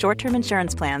Healthcare short-term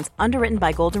insurance plans, underwritten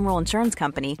by Golden Rule Insurance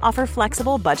Company, offer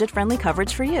flexible, budget-friendly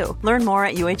coverage for you. Learn more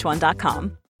at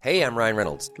uh1.com. Hey, I'm Ryan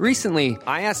Reynolds. Recently,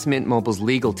 I asked Mint Mobile's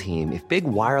legal team if big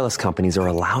wireless companies are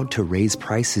allowed to raise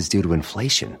prices due to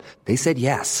inflation. They said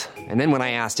yes. And then when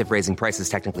I asked if raising prices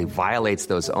technically violates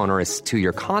those onerous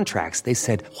 2-year contracts, they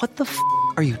said, "What the f***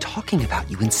 are you talking about,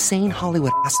 you insane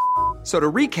Hollywood ass?" So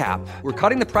to recap, we're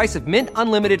cutting the price of Mint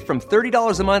Unlimited from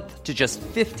 $30 a month to just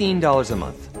 $15 a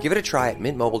month. Give it a try at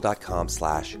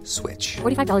mintmobile.com/switch.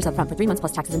 $45 up front for 3 months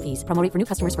plus taxes and fees. Promo rate for new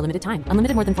customers for limited time.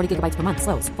 Unlimited more than 40 gigabytes per month.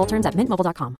 Slows full terms at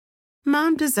mintmobile.com.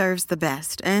 Mom deserves the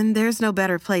best, and there's no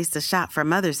better place to shop for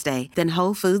Mother's Day than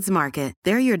Whole Foods Market.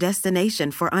 They're your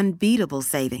destination for unbeatable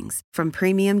savings, from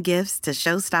premium gifts to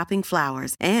show-stopping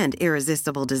flowers and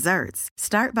irresistible desserts.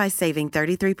 Start by saving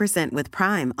 33% with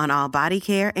Prime on all body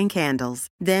care and candles.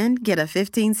 Then get a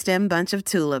 15-stem bunch of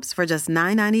tulips for just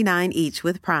 $9.99 each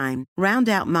with Prime. Round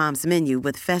out Mom's menu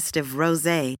with festive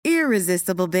rosé,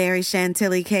 irresistible berry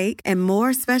chantilly cake, and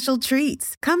more special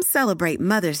treats. Come celebrate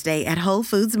Mother's Day at Whole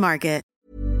Foods Market.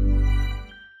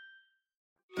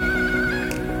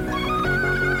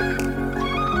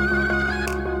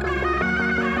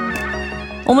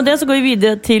 Og med det så går vi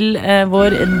videre til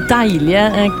vår deilige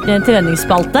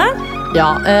treningsspalte.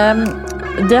 Ja,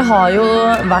 det har jo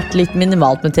vært litt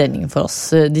minimalt med treningen for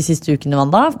oss de siste ukene,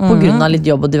 Wanda, på grunn av litt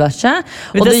jobb og diverse.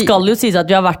 Og det skal jo sies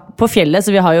at vi har vært på fjellet,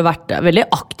 så vi har jo vært veldig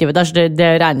aktive der, det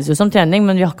regnes jo som trening,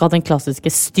 men vi har ikke hatt den klassiske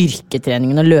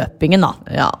styrketreningen og løpingen da.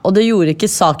 Ja, og det gjorde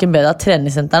ikke saken bedre at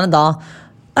treningssentrene da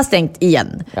stengt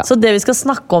igjen. Ja. Så det vi skal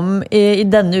snakke om i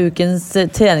denne ukens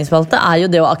treningsspalte jo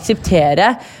det å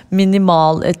akseptere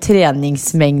minimal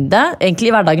treningsmengde,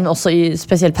 egentlig i hverdagen, men også i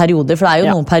spesielle perioder, for det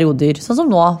jo noen perioder, sånn som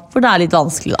nå, hvor det litt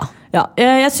vanskelig da. Ja,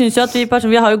 jeg synes jo at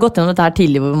vi har jo gått gjennom dette her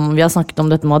tidligere, hvor vi har snakket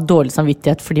om dette med å ha dårlig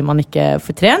samvittighet fordi man ikke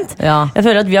får trent. Ja. Jeg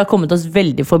føler at vi har kommet oss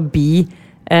veldig forbi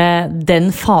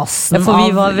den fasen for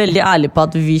vi var veldig ærlige på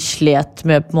at vi slet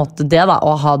med på en måte det da,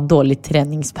 å ha dårlige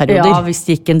treningsperioder. Ja, hvis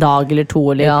det gikk en dag eller 2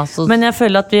 eller. Ja, men jeg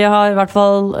føler at vi har i hvert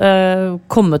fall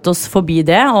kommet oss forbi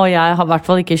det, og jeg har i hvert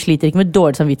fall sliter ikke med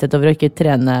dårlig samvittighet over å ikke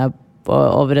trene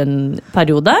over en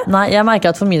periode. Nei, jeg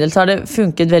merker at for min del så har det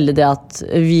funket veldig det at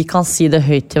vi kan si det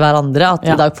høyt til hverandre, at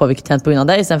i dag får vi ikke trent på grunn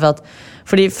av det, i stedet for at,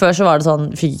 fordi før så var det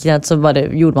sånn, fikk ikke trent så bare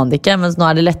gjorde man det ikke, mens nå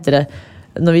det lettere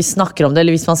når vi snakker om det,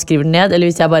 eller hvis man skriver det ned, eller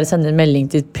hvis jeg bare sender en melding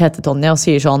til PT Tonje og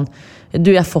sier sånn,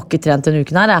 jeg får ikke trent den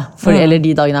uken her, eller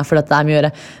de dagene her, fordi det mye å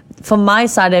gjøre. For meg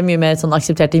så det mye mer sånn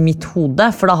akseptert i mitt hode,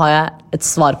 for da har jeg et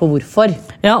svar på hvorfor.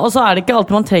 Ja, og så det ikke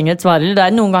alltid man trenger et svar, eller det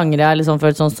noen ganger jeg liksom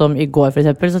følt sånn som i går for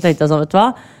eksempel, så tenkte jeg sånn, vet du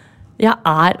hva?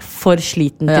 Jeg for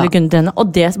sliten til å kunne trene,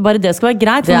 og bare det skal være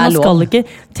greit, for man skal ikke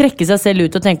trekke seg selv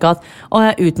ut og tenke at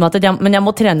jeg utmattet, men jeg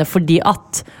må trene fordi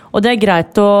at, og det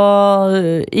greit å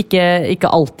ikke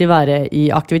alltid være i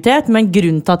aktivitet, men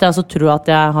grunnen til at jeg også tror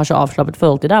at jeg har så avslappet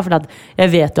forhold til det, fordi at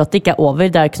jeg vet jo at det ikke over,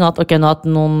 det jo ikke sånn at ok, nå har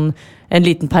hatt en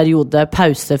liten periode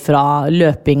pause fra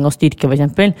løping og styrke for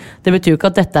eksempel. Det betyr jo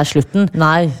ikke at dette slutten.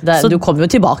 Nei, du kommer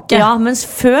jo tilbake. Ja, mens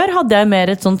før hadde jeg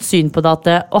mer et sånt syn på det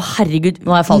at herregud,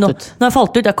 nå har jeg falt ut. Nå har jeg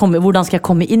falt ut, hvordan skal jeg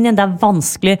komme inn igjen? Det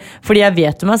vanskelig, fordi jeg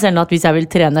vet jo meg selv at hvis jeg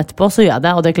vil trene etterpå, så gjør jeg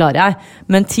det, og det klarer jeg.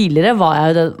 Men tidligere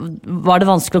var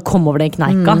det vanskelig å komme over den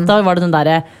kneika. Da var det den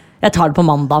der jeg tar det på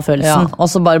mandag-følelsen. Ja, og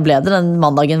så bare ble det den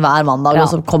mandagen hver mandag,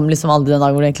 og så kom liksom aldri den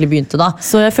dagen hvor det egentlig begynte da.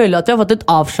 Så jeg føler at vi har fått et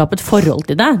avslappet forhold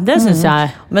til det. Det synes jeg.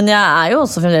 Men jeg jo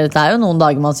også fremdeles, det jo noen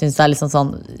dager man synes det liksom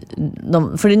sånn,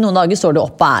 fordi noen dager står du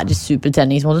opp og i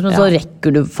supertreningsmåte, men så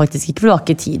rekker du faktisk ikke, for du har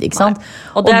ikke tid, ikke sant?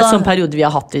 Nei. Og det sånn periode vi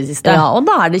har hatt i det siste. Ja, og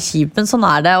da det kjipt, men sånn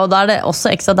det, og da det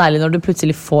også ekstra deilig når du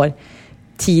plutselig får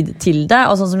tid til det,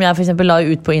 og sånn som jeg for eksempel la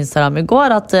ut på Instagram i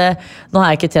går, at nå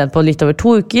har jeg ikke trent på litt over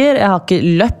 2 uker, jeg har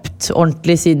ikke løpt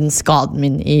ordentlig siden skaden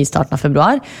min i starten av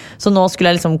februar, så nå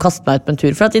skulle jeg liksom kaste meg ut på en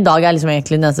tur, for at i dag liksom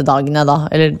egentlig den neste dagen jeg da,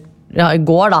 eller i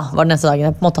går da, var den neste dagen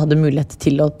jeg på en måte hadde mulighet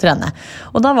til å trene.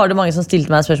 Og da var det mange som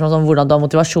stilte meg spørsmål om hvordan du har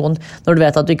motivasjon når du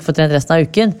vet at du ikke får trent resten av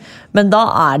uken. Men da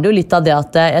det jo litt av det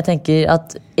at jeg tenker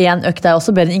at en økt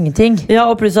også bedre enn ingenting. Ja,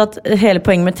 og pluss at hele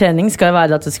poenget med trening skal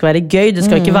være at det skal være gøy. Det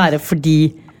skal ikke være fordi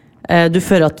du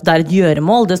føler at det et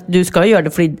gjøremål. Du skal jo gjøre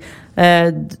det fordi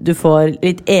du får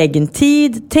litt egen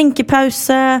tid,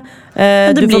 tenkepause,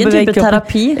 det blir en type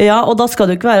terapi. Ja, og da skal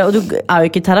du ikke være, og du jo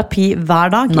ikke i terapi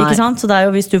hver dag, ikke sant? Så det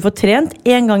jo hvis du får trent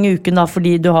en gang i uken da,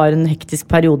 fordi du har en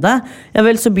hektisk periode, ja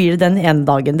vel, så blir det den ene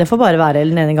dagen. Det får bare være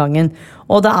den ene gangen.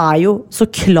 Og det jo så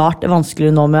klart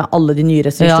vanskeligere nå med alle de nye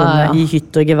restriksjonene i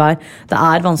hytt og gevær. Det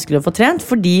vanskeligere å få trent,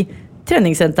 fordi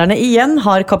treningssentrene igjen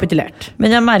har kapitulert.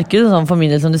 Men jeg merker jo sånn for min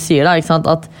del som du sier da, ikke sant,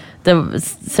 at det,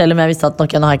 selv om jeg visste at nå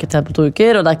har jeg ikke trent på 2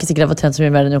 uker, og det ikke sikkert jeg får trent så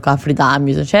mye mer denne uka her, fordi det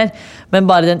mye som skjer, men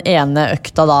bare den ene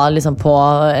økta da, liksom på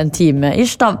en time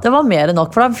ish da, det var mer enn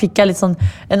nok, for da fikk jeg litt sånn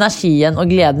energien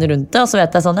og gleden rundt det, og så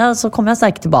vet jeg sånn, ja, så kommer jeg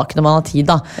sterkt tilbake når man har tid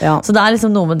da. Ja. Så det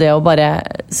liksom noe med det å bare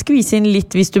skvise inn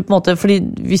litt, hvis du på en måte, fordi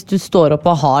hvis du står opp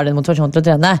og har den motivasjonen til å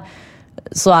trene,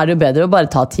 så det jo bedre å bare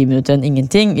ta 10 minutter enn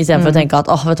ingenting, i stedet for å tenke at,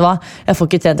 vet du hva, jeg får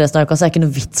ikke trent resten av uka, så det ikke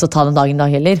noe vits å ta den dagen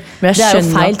dag heller. Det jo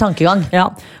feil tankegang. Ja.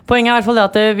 Poenget i hvert fall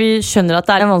at vi skjønner at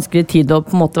det en vanskelig tid å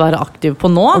på en måte være aktiv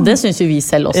på nå. Og det synes jo vi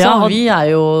selv også. Ja, og vi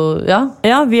jo,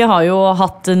 ja, vi har jo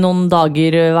hatt noen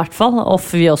dager i hvert fall,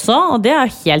 off vi også, og det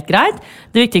helt greit.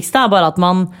 Det viktigste bare at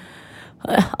man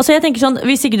altså jeg tenker sånn,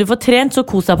 hvis ikke du får trent, så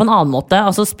kos deg på en annen måte.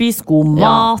 Altså spis god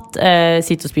mat,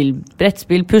 sitt og spill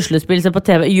brettspill, puslespill, se på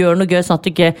TV, gjør noe gøy sånn at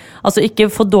du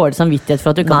ikke får dårlig samvittighet for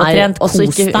at du ikke har trent. Kos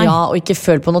deg. Ja, og ikke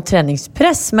føl på noe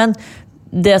treningspress. Men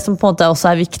det som på en måte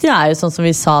også viktig jo sånn som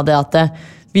vi sa det,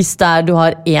 at hvis du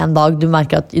har en dag du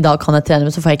merker at i dag kan jeg trene,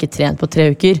 men så får jeg ikke trent på 3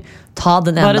 uker, ta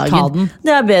den ene dagen.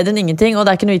 Det bedre enn ingenting, og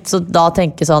det ikke noe vits å da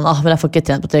tenke sånn, men jeg får ikke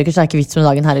trent på 3 uker, så det ikke vits med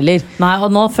dagen her heller. Nei,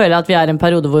 og nå føler jeg at vi i en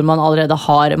periode hvor man allerede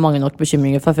har mange nok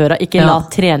bekymringer fra før. Ikke la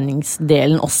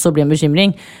treningsdelen også bli en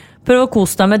bekymring. Prøv å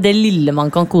kose deg med det lille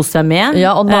man kan kose seg med.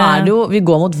 Ja, og nå det jo, vi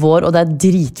går mot vår, og det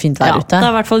dritfint vær ute. Det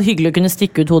i hvert fall hyggelig å kunne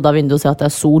stikke ut hodet av vinduet og se at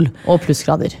det sol. Og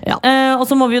plussgrader. Ja. Og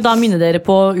så må vi jo da minne dere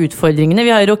på utfordringene.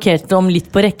 Vi har jo rokert om litt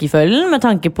på rekkefølgen, med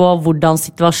tanke på hvordan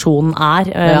situasjonen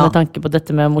med tanke på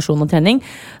dette med mosjon og trening.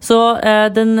 Så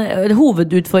den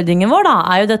hovedutfordringen vår da,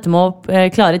 jo dette med å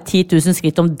klare 10 000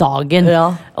 skritt om dagen. Ja.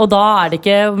 Og da det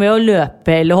ikke med å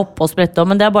løpe eller hoppe og sprette,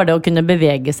 men det bare det å kunne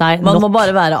bevege seg nok. Man må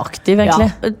bare være aktiv,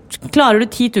 egentlig. Ja. Klarer du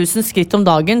 10 000 skritt om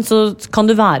dagen, så kan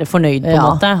du være fornøyd på en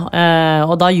måte.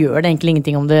 Og da gjør det egentlig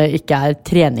ingenting om det ikke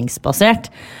treningsbasert.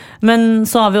 Men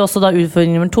så har vi også da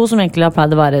utfordring nummer 2, som egentlig har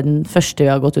pleid å være den første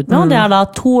vi har gått ut med. Og det da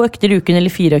 2 økter i uken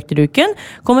eller 4 økter i uken.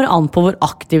 Kommer an på hvor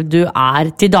aktiv du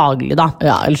til daglig da.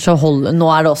 Ja, ellers så nå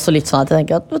det også litt sånn at jeg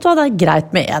tenker at vet du hva, det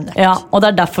greit med en økt. Ja, og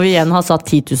det derfor vi igjen har satt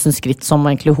 10 000 skritt som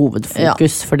egentlig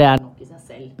hovedfokus, for det nok i seg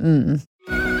selv.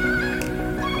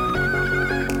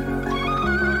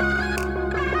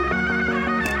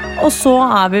 Og så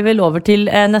vi vel over til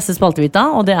neste spalte, Vita,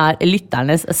 og det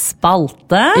lytternes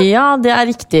spalte. Ja, det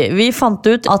riktig. Vi fant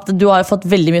ut at du har fått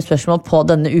veldig mye spørsmål på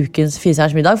denne ukens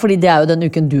Fisehjerns middag, fordi det jo den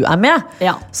uken du med.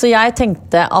 Ja. Så jeg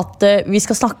tenkte at vi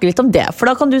skal snakke litt om det, for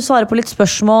da kan du svare på litt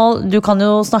spørsmål. Du kan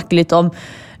jo snakke litt om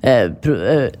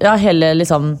hele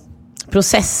liksom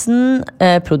prosessen,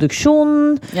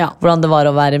 produksjonen, hvordan det var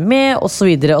å være med, og så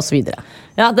videre, og så videre.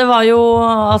 Ja, det var jo,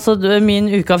 altså min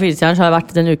uke av 4 stjerner har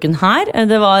vært denne uken her.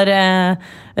 Det var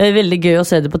veldig gøy å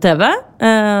se det på TV.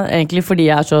 Egentlig fordi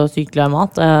jeg så sykt glad i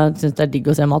mat. Jeg synes det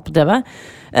digg å se mat på TV.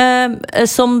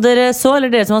 Som dere så,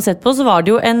 eller dere som har sett på, så var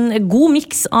det jo en god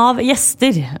mix av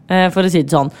gjester, for å si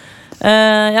det sånn.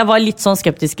 Jeg var litt sånn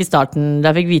skeptisk i starten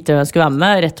da jeg fikk vite hvem jeg skulle være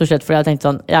med, rett og slett fordi jeg tenkte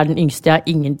sånn, jeg den yngste, jeg har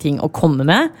ingenting å komme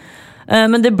med.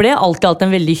 Men det ble alltid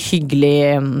en veldig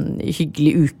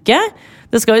hyggelig uke.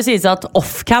 Det skal jo sies at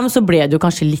off-cam så ble det jo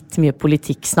kanskje litt mye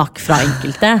politikksnakk fra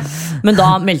enkelte. Men da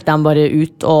meldte jeg bare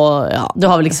ut, og ja. Du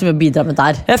har vel ikke så mye å bidra med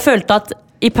der? Jeg følte at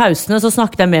i pausene så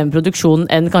snakket jeg mer om produksjonen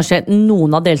enn kanskje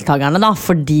noen av deltakerne da,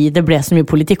 fordi det ble så mye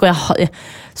politikk. Og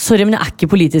sorry, men jeg er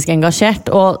ikke politisk engasjert,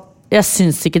 og jeg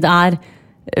synes ikke det er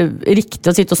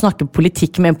riktig å sitte og snakke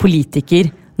politikk med en politiker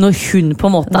når hun på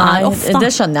en måte er ofte. Det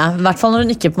skjønner jeg, i hvert fall når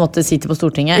hun ikke på en måte sitter på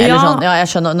Stortinget eller sånn, jeg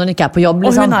skjønner når hun ikke er på jobb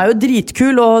liksom. Og hun er jo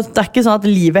dritkul, og det er ikke sånn at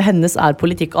livet hennes er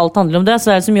politikk, alt handler om det,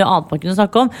 så det er så mye annet man kunne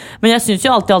snakke om, men jeg synes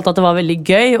jo alltid at det var veldig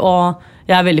gøy, og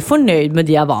jeg er veldig fornøyd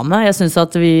med de jeg var med. Jeg synes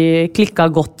at vi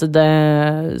klikket godt det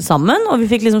sammen, og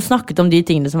vi fikk liksom snakket om de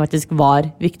tingene som faktisk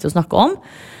var viktig å snakke om.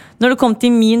 Når det kom til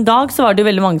min dag, så var det jo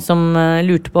veldig mange som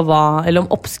lurte på om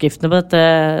oppskriftene på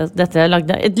dette jeg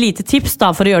lagde. Et lite tips da,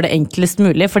 for å gjøre det enklest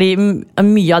mulig, fordi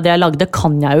mye av det jeg lagde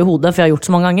kan jeg jo i hodet, for jeg har gjort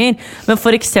så mange ganger. Men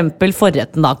for eksempel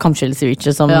forretten da,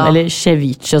 kamskjell-ceviche, eller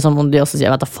ceviche, som de også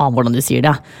sier. Jeg vet da faen hvordan de sier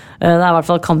det. Det er i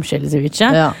hvert fall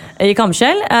kamskjell-ceviche. I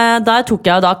kamskjell, der tok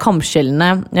jeg da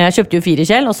kamskjellene, jeg kjøpte jo 4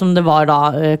 skjell, og som det var da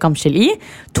kamskjell i,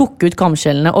 tok ut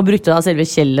kamskjellene og brukte da selve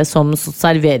skjellet som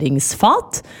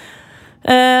serveringsfat.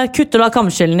 Kutter da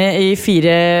kamskjellene i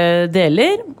 4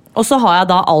 deler, og så har jeg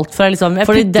da alt fra liksom,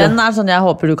 fordi den er sånn jeg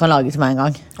håper du kan lage til meg en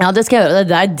gang. Ja, det skal jeg gjøre,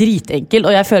 det er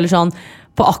dritenkelt, og jeg føler sånn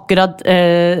på akkurat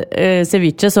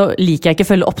ceviche så liker jeg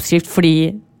ikke å følge oppskrift, fordi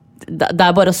det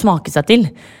er bare å smake seg til.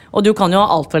 Og du kan jo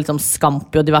ha alt fra liksom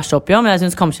scampi og diverse oppi, men jeg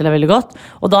synes kamskjell er veldig godt.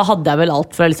 Og da hadde jeg vel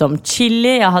alt fra liksom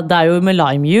chili, det er jo med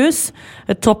lime juice,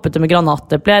 toppet det med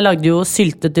granateple. Jeg lagde jo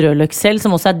syltet rødløk selv,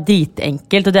 som også er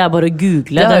dritenkelt, og det er bare å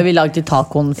google. Det har jo vi lagd i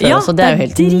tacoen før, så det er jo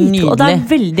helt nydelig. Og det er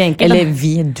veldig enkelt. Eller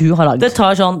du har lagd. Det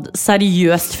tar sånn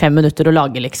seriøst 5 minutter å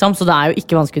lage, liksom, så det er jo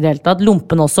ikke vanskelig i det hele tatt.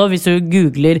 Lompen også, hvis du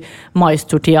googler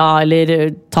mais-tortilla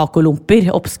eller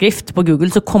tacolomper, oppskrift på Google,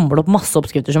 så kommer det opp masse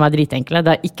oppskrifter som er dritenkle.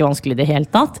 Det er ikke vanskelig i det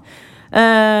hele tatt.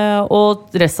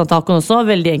 Og resten av tacoen også,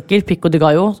 veldig enkelt, pico de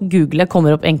gallo. Google,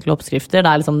 kommer opp enkle oppskrifter. Det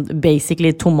er liksom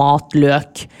basically tomat,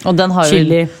 løk, og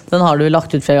chili. Den har du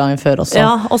lagt ut flere ganger før også.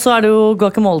 Ja, og så er det jo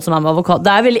guacamole som er med avokado.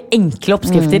 Det er veldig enkle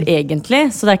oppskrifter egentlig,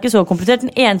 så det er ikke så komplisert.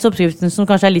 Den eneste oppskriften som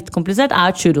kanskje er litt komplisert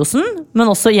er churrosen,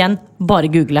 men også igjen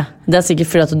bare google. Det er sikkert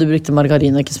fordi at du brukte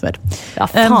margarin og ikke smør. Ja,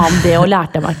 faen, det og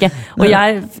lærte jeg meg ikke. Og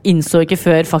jeg innså ikke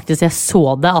før faktisk jeg så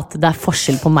det, at det er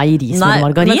forskjell på meierismør og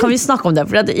margarin. Men kan vi snakke om det?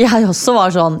 Fordi jeg også var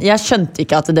sånn, jeg skjønte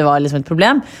ikke at det var liksom et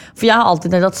problem, for jeg har alltid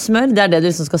tenkt at smør, det er det du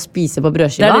liksom skal spise på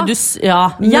brødskiva.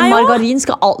 Men margarin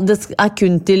det er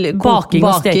kun til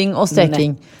baking og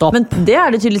steking. Men det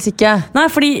er det tydeligvis ikke. Nei,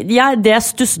 fordi det jeg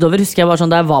stusset over, husker jeg bare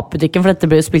sånn da jeg var på butikken, for dette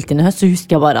ble jo spilt inn i høst, så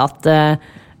husker jeg bare at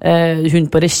hun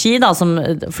på regi da,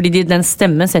 fordi den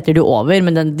stemmen setter du over,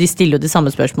 men de stiller jo de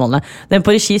samme spørsmålene. Den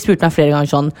på regi spurte meg flere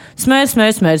ganger sånn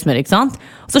smør, ikke sant?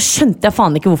 Og så skjønte jeg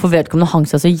faen ikke hvorfor vedkommende hang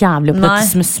seg så jævlig opp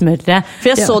dette med smøret.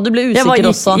 For jeg så du ble usikker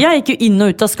også. Jeg gikk jo inn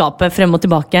og ut av skapet, frem og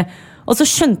tilbake, og så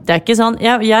skjønte jeg ikke sånn,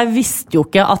 jeg visste jo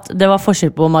ikke at det var forskjell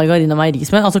på margarin og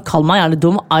meierismør. Altså kall meg gjerne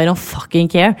dum, I don't fucking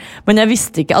care, men jeg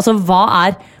visste ikke, altså hva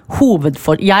er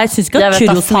jeg synes ikke at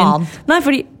churrosen min, nei,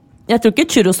 fordi jeg tror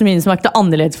ikke churrosen min smakte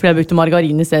annerledes fordi jeg brukte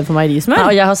margarin i stedet for meierismør. Ja,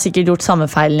 og jeg har sikkert gjort samme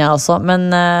feilen jeg også, men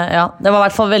ja, det var i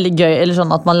hvert fall veldig gøy, eller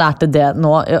sånn at man lærte det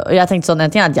nå. Jeg tenkte sånn,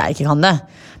 en ting er at jeg ikke kan det,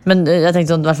 men jeg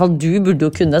tenkte sånn, i hvert fall du burde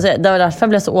jo kunne det, så det var derfor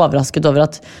jeg ble så overrasket over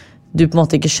at du på en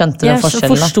måte ikke skjønte den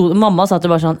forskjellen. Mamma sa at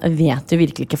det bare sånn, vet du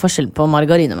virkelig ikke forskjell på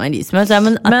margarin og meierismør?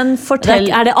 Men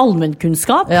fortell. Er det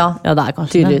allmennkunnskap? Ja, det er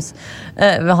kanskje tydeligvis.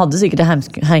 Vi hadde sikkert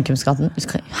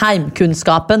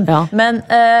heimkunnskapen. Ja. Men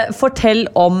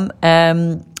fortell om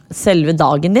selve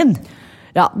dagen din.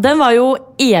 Ja, den var jo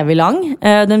evig lang.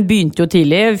 Den begynte jo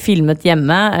tidlig, filmet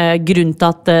hjemme. Grunnen til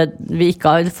at vi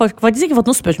ikke har faktisk ikke fått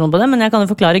noe spørsmål på det, men jeg kan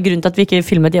jo forklare grunnen til at vi ikke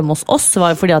filmet hjemme hos oss,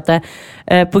 var fordi at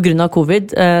på grunn av covid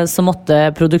så måtte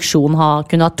produksjonen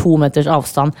kunne ha 2 meters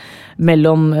avstand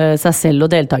mellom seg selv og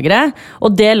deltakere,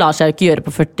 og det lar seg jo ikke gjøre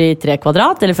på 43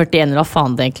 kvadrat, eller 41, eller hva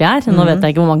faen det egentlig er. Nå vet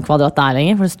jeg ikke hvor mange kvadrat det er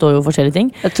lenger, for det står jo forskjellige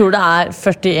ting. Jeg tror det er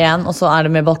 41, og så er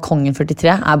det med balkongen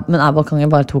 43, men er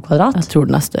balkongen bare 2 kvadrat? Jeg tror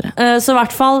den er større. Så i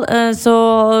hvert fall så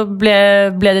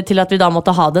ble det til at vi da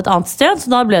måtte ha det et annet sted,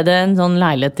 så da ble det en sånn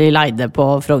leilighet i Leide på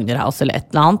Frogner House eller et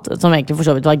eller annet, som egentlig for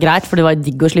så vidt var greit, for det var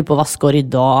digg å slippe å vaske og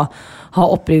rydde og ha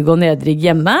opprygg og nedrygg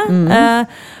hjemme.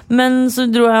 Men så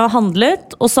dro jeg og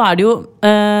handlet, og så det jo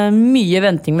mye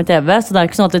venting med TV, så det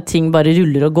ikke sånn at ting bare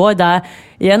ruller og går. Det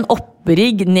igjen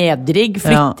opprygg, nedrygg,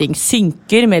 flytting,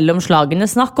 synker mellom slagene,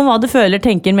 snakk om hva du føler,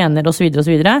 tenker, mener, og så videre, og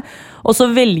så videre. Og så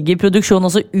velger produksjonen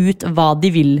også ut hva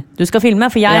de vil du skal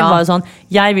filme, for jeg var jo sånn,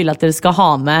 jeg vil at dere skal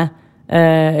ha med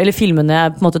eller filmene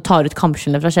på en måte tar ut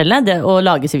kampskjellene fra skjellet og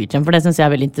lager cevichen, for det synes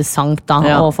jeg veldig interessant da,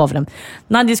 å få frem.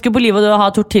 Nei, de skulle på livet ha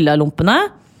tortilla-lumpene,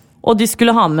 og de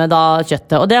skulle ha med da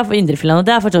kjøttet, og det for indrefilen, og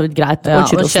det for så vidt greit. Og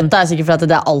kjøttet sikkert for at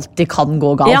det alltid kan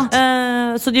gå galt.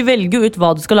 Så de velger ut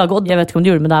hva du skal lage, og jeg vet ikke om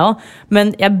de gjorde det med deg også,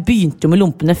 men jeg begynte jo med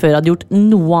lumpene før jeg hadde gjort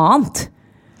noe annet.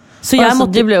 Så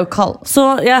de ble jo kald. Så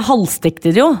jeg halvstekte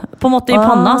det jo på en måte i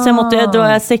panna, så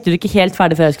jeg stekte det ikke helt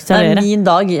ferdig før jeg skulle servere. Min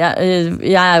dag, jeg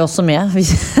jo også med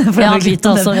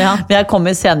jeg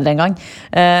kommer senere en gang.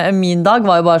 Min dag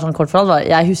var jo bare sånn kort fortalt,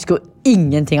 jeg husker jo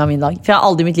ingenting av min dag, for jeg har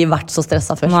aldri i mitt liv vært så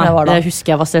stresset før. Jeg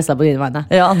husker jeg var stresset på dine vegne.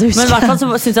 Men i hvert fall så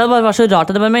synes jeg det bare var så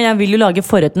rart men jeg vil jo lage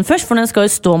forretten først, for den skal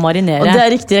jo stå og marinere. Og det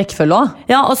riktig rekkefølge også.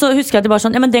 Ja, og så husker jeg at det bare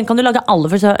sånn, men den kan du lage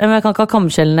aller først. Jeg kan ikke ha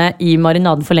kamskjellene i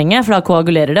marinaden for lenge, for da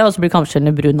koagulerer det, og så blir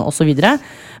kamskjellene brune og så videre.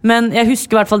 Men jeg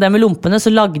husker i hvert fall det med lumpene, så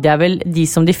lagde jeg vel de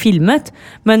som de filmet,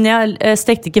 men jeg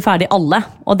stekte ikke ferdig alle,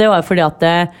 og det var jo fordi at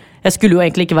jeg skulle jo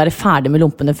egentlig ikke være ferdig med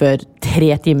lumpene før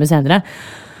 3 timer senere.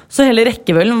 Så hele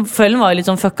rekkefølgen var jo litt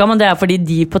sånn fucka, men det fordi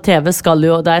de på TV skal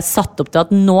jo, det satt opp til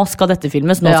at nå skal dette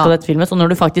filmes, og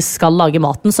når du faktisk skal lage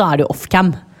maten, så det jo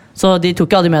off-cam. Så de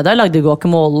tok aldri med det, lagde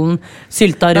guacamolen,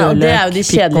 sylta rødløk, det jo de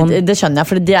kjedelige, det skjønner jeg,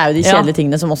 for det jo de kjedelige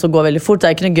tingene som også går veldig fort.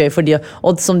 Det ikke noe gøy for de,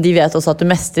 og som de vet også at du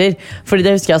mestrer. Fordi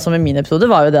det husker jeg som i min episode,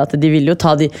 var jo det at de vil jo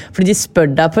ta de, fordi de spør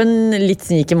deg på en litt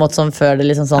snike måte som før det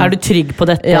liksom sånn. Du trygg på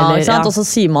dette? Ja, ikke sant? Og så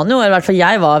sier man jo, i hvert fall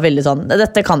jeg var veldig sånn,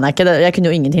 dette kan jeg ikke, jeg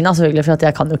kunne jo ingenting da, selvfølgelig, for at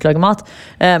jeg kan jo ikke lage mat.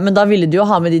 Men da ville du jo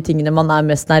ha med de tingene man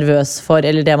mest nervøs for,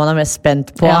 eller det man mest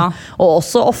spent på. Og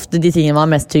også ofte de tingene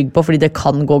man mest trygg på, fordi det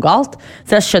kan gå galt.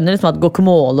 Så jeg skjønner liksom at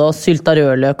guacamole og sylta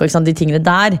rødløk og de tingene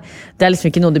der, det liksom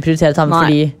ikke noe de prioriterer å ta med,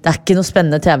 fordi det ikke noe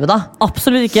spennende TV da.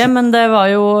 Absolutt ikke, men det var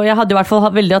jo, jeg hadde i hvert fall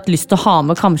veldig hatt lyst til å ha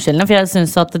med kamskjellene, for jeg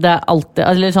synes at det alltid,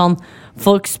 eller sånn,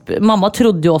 mamma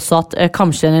trodde jo også at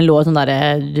kamskjellene lå i sånn der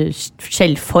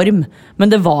skjellform,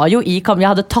 men det var jo jeg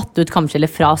hadde tatt ut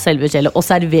kamskjellet fra selve skjellet og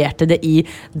serverte det i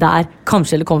der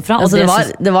kamskjellet kom fra. Altså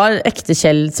det var ekte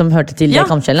skjell som hørte til det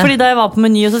kamskjellet? Ja, fordi da jeg var på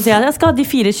meny og så sier jeg skal ha de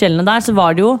 4 skjellene der, så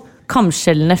var det jo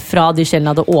kamskjellene fra de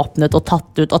skjellene hadde åpnet og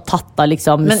tatt ut og tatt av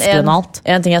liksom muskelen og alt.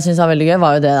 En ting jeg synes var veldig gøy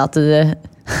var jo det at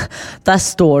der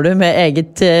står du med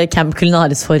eget Camp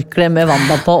Culinaris-forkle med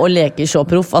Wanda på og leker så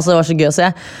proff, altså det var så gøy å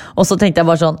se. Og så tenkte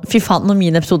jeg bare sånn, fy faen når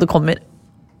min episode kommer.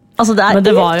 Altså men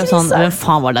det var jo sånn, hvem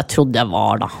faen var det jeg trodde jeg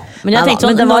var da? Men jeg tenkte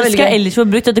sånn, når skal jeg ellers få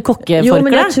brukt dette kokkeforklet? Jo,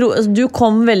 men jeg tror, du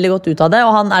kom veldig godt ut av det,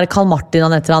 og han det Karl Martin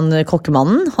han heter, han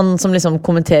kokkemannen, han som liksom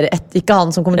kommenterer, ikke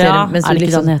han som kommenterer, mens du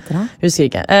liksom, han heter,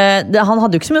 husker ikke. Han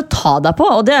hadde jo ikke så mye å ta deg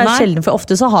på, og det sjelden, for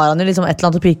ofte så har han jo liksom et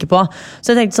eller annet å pirke på.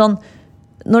 Så jeg tenkte sånn,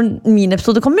 når min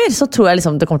episode kommer, så tror jeg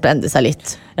liksom det kommer til å endre seg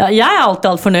litt. Ja, jeg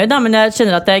alltid alt fornøyd, men jeg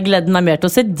kjenner at jeg gleder meg mer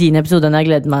til å se din episode enn jeg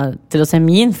gleder meg til å se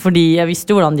min, fordi jeg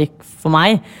visste jo hvordan det gikk for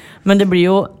meg. Men det blir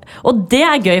jo, og det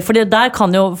gøy, for der kan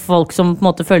jo folk som på en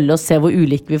måte følge og se hvor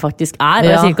ulike vi faktisk og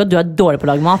jeg sier ikke at du dårlig på å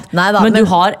lage mat. Neida, men du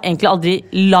har egentlig aldri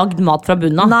lagd mat fra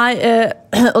bunnen av.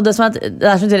 Nei, og det som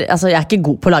altså jeg ikke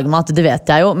god på å lage mat, det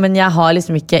vet jeg jo, men jeg har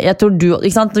liksom ikke, jeg tror du,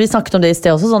 ikke sant, vi snakket om det i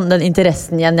sted også, sånn, den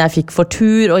interessen igjen jeg fikk for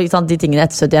tur, og ikke sant, de tingene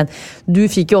etter 71, du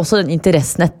fikk jo også den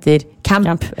interessen etter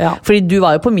camp. Fordi du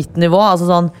var jo på mitt nivå, altså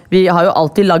sånn, vi har jo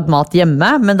alltid lagd mat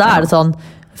hjemme, men da det sånn,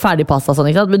 ferdig pasta sånn,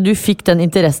 ikke sant? Men du fikk den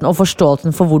interessen og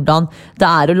forståelsen for hvordan det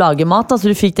å lage mat,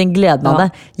 altså du fikk den gleden av det.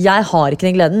 Jeg har ikke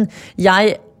den gleden.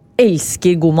 Jeg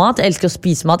elsker god mat, jeg elsker å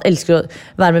spise mat, elsker å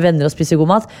være med venner og spise god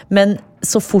mat, men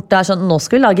så fort det sånn, nå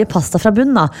skal vi lage pasta fra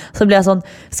bunnen da, så blir jeg sånn,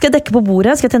 skal jeg dekke på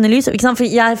bordet, skal jeg tenne lys, ikke sant? For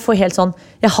jeg får helt sånn,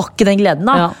 jeg har ikke den gleden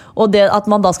da, og det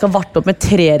at man da skal varte opp med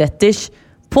 3-retters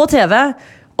på TV,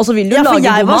 og så vil du lage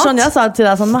god mat. Sånn, jeg sa til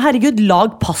deg sånn, men herregud,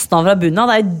 lag pasta fra bunnen.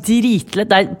 Det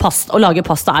dritlett. Å lage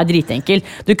pasta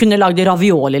dritenkelt. Du kunne lagd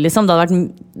ravioli, liksom. Det hadde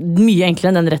vært mye enklere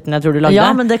enn den retten jeg tror du lagde.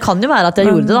 Ja, men det kan jo være at jeg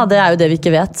gjorde det, da. Det jo det vi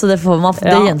ikke vet. Så det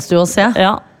gjenstår jo å se.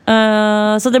 Ja.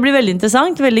 Så det blir veldig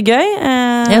interessant, veldig gøy.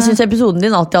 Jeg synes episoden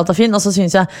din alltid er fin. Og så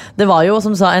synes jeg, det var jo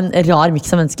som sa en rar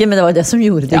mix av mennesker, men det var jo det som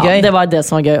gjorde det gøy. Det var det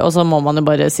som var gøy. Og så må man jo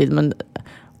bare si det, men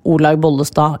Olaug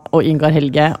Bollestad og Ingar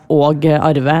Helge og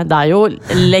Arve. Det jo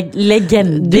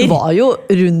legender. Du var jo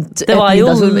rundt det var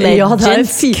jo legends. Det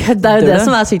jo det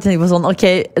som sykt å tenke på sånn. Ok,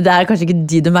 det kanskje ikke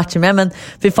de du matcher med, men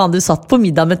fy faen, du satt på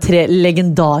middag med 3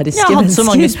 legendariske mennesker. Jeg hadde så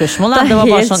mange spørsmål. Det var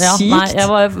helt bare sånn, sykt. Nei,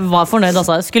 jeg var fornøyd.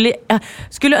 Altså. Jeg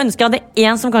skulle ønske jeg hadde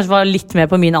en som kanskje var litt mer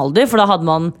på min alder, for da hadde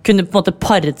man kunne på en måte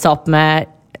paret seg opp med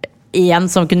en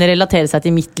som kunne relatere seg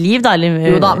til mitt liv da, eller,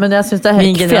 jo da, men jeg synes det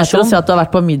helt fetere å si at du har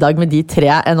vært på middag med de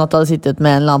 3 enn at du hadde sittet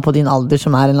med en eller annen på din alder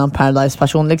som en eller annen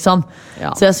Paradise-person liksom.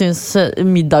 Så jeg synes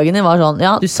middagene var sånn,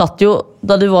 ja, du satt jo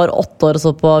da du var 8 år og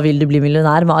så på Vil du bli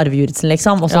millionær med Arve Juritzen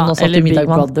liksom, og så nå satt du middag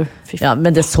med han. Ja,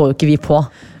 men det så jo ikke vi på.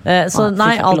 Så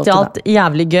nei, alt i alt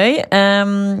jævlig gøy.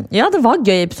 Ja, det var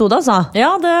gøy episode altså.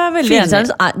 Ja, det veldig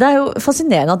enig. Det jo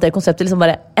fascinerende at det konseptet liksom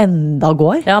bare enda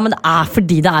går. Ja, men det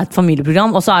fordi det et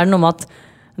familieprogram. Og så det noe med at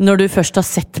når du først har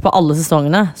sett på alle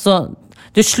sesongene, så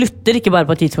du slutter ikke bare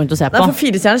på et tidspunkt å se på. Nei, for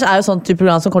 4 stjerners jo sånn type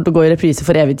program som kommer til å gå i reprise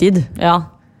for evig tid. Ja,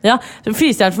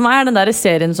 4 stjerner for meg den der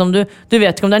serien som du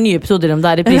vet ikke om det nye episoder eller om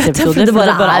det repriseepisoder. Det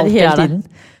bare hele tiden.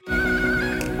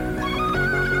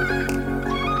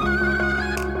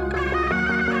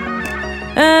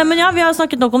 Men ja, vi har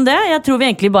snakket nok om det. Jeg tror vi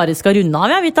egentlig bare skal runde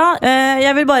av, Vita.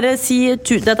 Jeg vil bare si,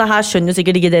 dette her skjønner jo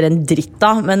sikkert ikke dere en dritt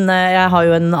av, men jeg har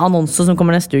jo en annonse som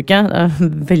kommer neste uke.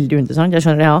 Veldig interessant, jeg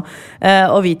skjønner det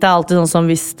og Vita alltid sånn som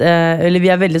hvis eller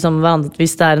vi veldig sånn med hverandre,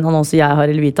 hvis det en annonse jeg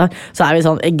har eller Vita har, så vi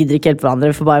sånn, jeg gidder ikke hjelpe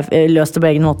hverandre, vi får bare løse det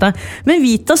på egen måte. Men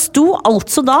Vita sto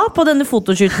altså da på denne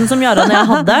fotoshooten som Jaran og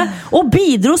jeg hadde, og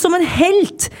bidro som en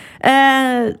helt.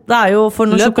 Det jo for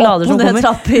noen sjokolader som kommer.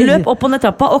 Løp opp og ned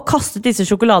trappa og kastet disse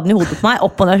sjokoladene i hodet på meg.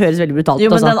 Opp og ned, høres veldig brutalt. Jo,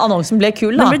 men den annonsen ble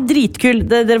kul da. Den ble dritkul,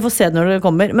 dere får se det når det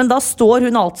kommer. Men da står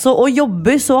hun altså og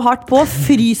jobber så hardt på,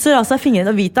 fryser av seg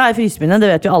fingrene. Og Vita frysepinne, det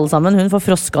vet jo alle sammen. Hun får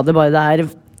frostskade bare det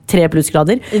 3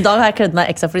 plussgrader. I dag har jeg kledd meg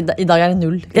ekstra, for i dag det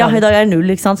 0. Ja, i dag det 0,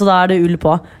 ikke sant? Så da det ull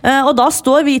på. Og da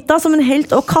står Vita som en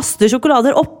helt og kaster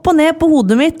sjokolader opp og ned på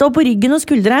hodet mitt og på ryggen og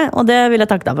skuldre. Og det vil jeg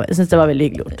takke deg for. Jeg synes det var veldig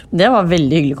hyggelig gjort. Det var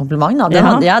veldig hyggelig kompliment da.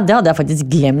 Det hadde jeg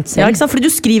faktisk glemt selv. Ja, ikke sant? Fordi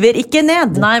du skriver ikke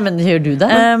ned. Nei, men gjør du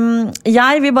det?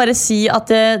 Jeg vil bare si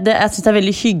at jeg synes det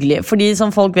veldig hyggelig. Fordi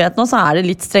som folk vet nå, så det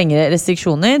litt strengere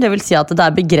restriksjoner. Det vil si at det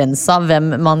begrenset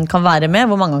hvem man kan være med,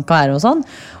 hvor mange man kan være og sånn.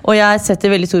 Og jeg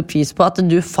setter veldig stor pris på at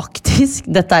du faktisk,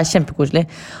 dette kjempekoselig,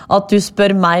 at du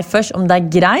spør meg først om det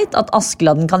greit at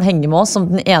Askeladden kan henge med oss som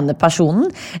den ene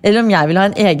personen, eller om jeg vil ha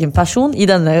en egen person i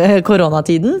denne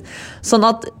koronatiden, sånn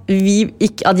at jeg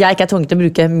ikke tvunget til å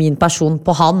bruke min person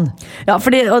på han. Ja,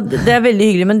 for det veldig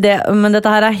hyggelig, men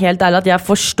dette her helt ærlig at jeg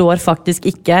forstår faktisk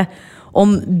ikke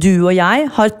om du og jeg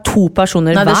har 2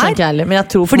 personer hver. Nei, det skjønner ikke jeg heller, men jeg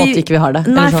tror på en måte ikke vi har det.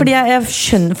 Nei, fordi jeg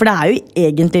skjønner, for det jo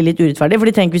egentlig litt urettferdig,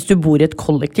 fordi tenk hvis du bor i et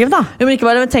kollektiv da. Jo, men ikke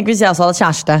bare, men tenk hvis jeg også hadde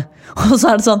kjæreste, og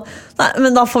så det sånn, nei,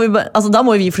 men da får vi bare, altså da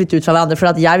må vi flytte ut fra hverandre,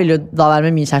 for jeg vil jo da være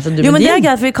med min kjæreste og du med din. Jo, men det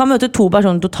greit, for vi kan møte 2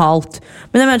 personer totalt,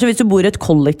 men jeg mener så hvis du bor i et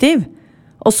kollektiv,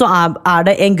 og så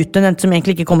det en gutt og en jente som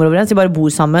egentlig ikke kommer overens, de bare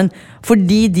bor sammen,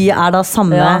 fordi de da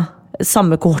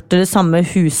samme kohorter, samme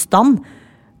husstand,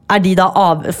 de da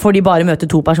får de bare møte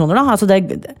 2 personer da? Altså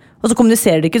og så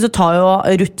kommuniserer de ikke, så tar jo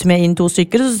Ruth med inn 2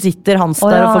 stykker, og så sitter Hans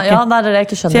der og får ikke... Ja, det jeg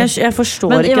ikke skjønner. Så jeg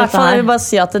forstår men ikke dette her. Men i hvert fall, jeg vil bare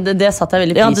si at det satte jeg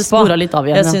veldig pris på. Ja, det sporet litt av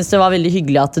igjen. Jeg synes det var veldig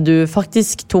hyggelig at du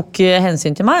faktisk tok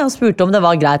hensyn til meg, og spurte om det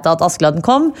var greit at Askeladden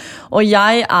kom. Og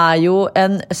jeg jo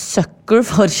en sucker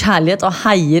for kjærlighet, og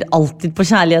heier alltid på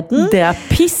kjærligheten. Det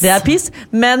piss. Det piss.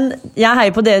 Men jeg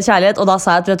heier på deres kjærlighet, og da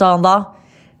sa jeg, vet du hva da?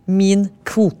 Min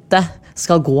kvote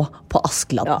skal gå på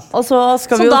Askeladden. Ja, og så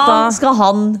skal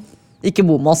han ikke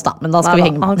bo med oss da, men da skal vi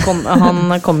henge med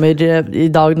han kommer i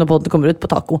dag når podden kommer ut på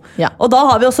taco. Ja. Og da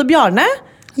har vi også Bjarne.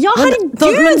 Ja, herregud!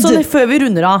 Men så før vi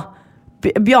runder av,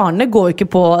 Bjarne går ikke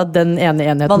på den ene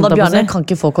enheten. Bjarne kan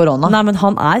ikke få korona. Nei, men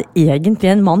han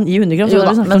egentlig en mann i 100 gram. Jo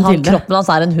da, men kroppen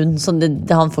hans en hund, så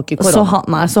han får ikke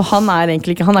korona. Så han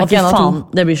egentlig ikke, han ikke en av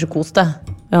 2. Det blir så kost det.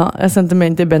 Ja, jeg sendte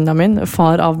mail til Benjamin,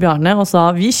 far av Bjarne, og sa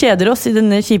vi kjeder oss i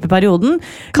denne kjipe perioden.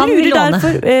 Kan vi låne?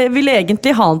 Derfor ville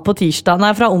egentlig ha han på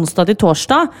fra onsdag til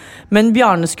torsdag, men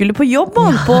Bjarne skulle på jobb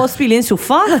på å spille inn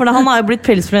sofa, for han har jo blitt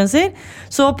pelsfluencer.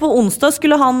 Så på onsdag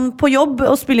skulle han på jobb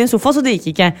og spille inn sofa, så det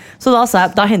gikk ikke. Så da sa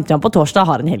jeg, da henter jeg han på torsdag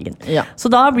og har en helgen. Ja. Så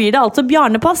da blir det altså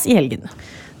Bjarnepass i helgen.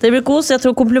 Det blir kos. Jeg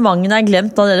tror komplimentene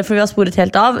glemt allerede, for vi har sporet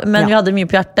helt av, men vi hadde mye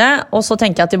på hjertet, og så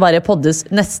tenker jeg at vi bare poddes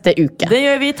neste uke. Det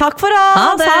gjør vi. Takk for oss!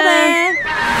 Ha det!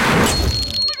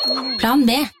 Plan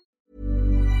B.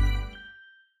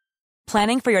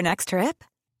 Planning for your next trip?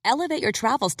 Elevate your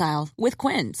travel style with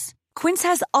Quince. Quince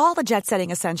has all the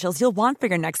jet-setting essentials you'll want for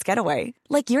your next getaway,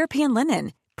 like European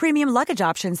linen, premium luggage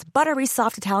options, buttery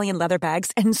soft Italian leather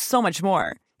bags, and so much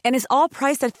more. And is all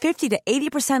priced at 50 to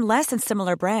 80% less than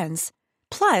similar brands.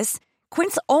 Plus,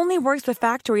 Quince only works with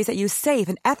factories that use safe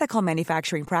and ethical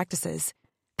manufacturing practices.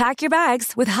 Pack your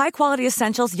bags with high-quality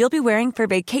essentials you'll be wearing for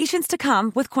vacations to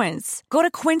come with Quince. Go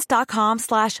to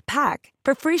quince.com/pack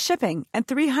for free shipping and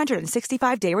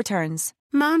 365-day returns.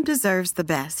 Mom deserves the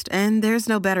best, and there's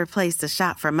no better place to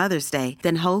shop for Mother's Day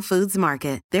than Whole Foods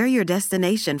Market. They're your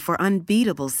destination for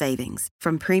unbeatable savings,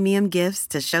 from premium gifts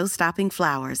to show-stopping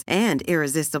flowers and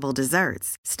irresistible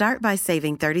desserts. Start by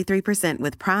saving 33%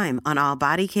 with Prime on all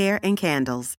body care and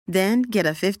candles. Then get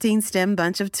a 15-stem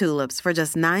bunch of tulips for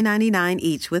just $9.99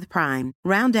 each with Prime.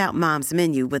 Round out Mom's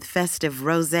menu with festive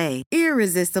rosé,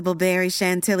 irresistible berry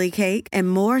chantilly cake,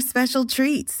 and more special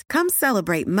treats. Come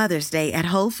celebrate Mother's Day at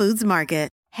Whole Foods Market.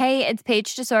 Hey, it's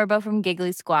Paige DeSorbo from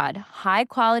Giggly Squad. High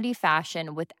quality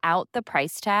fashion without the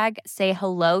price tag. Say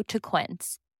hello to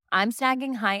Quince. I'm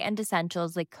snagging high-end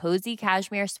essentials like cozy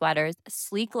cashmere sweaters,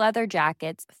 sleek leather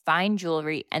jackets, fine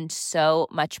jewelry, and so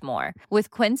much more.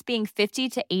 With Quince being 50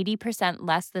 to 80%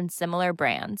 less than similar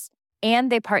brands.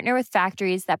 And they partner with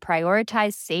factories that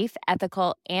prioritize safe,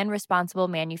 ethical, and responsible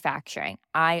manufacturing.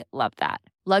 I love that.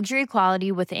 Luxury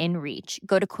quality within reach.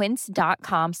 Go to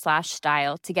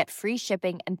quince.com/style to get free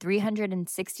shipping and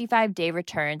 365-day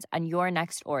returns on your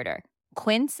next order.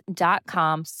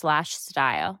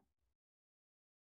 Quince.com/style.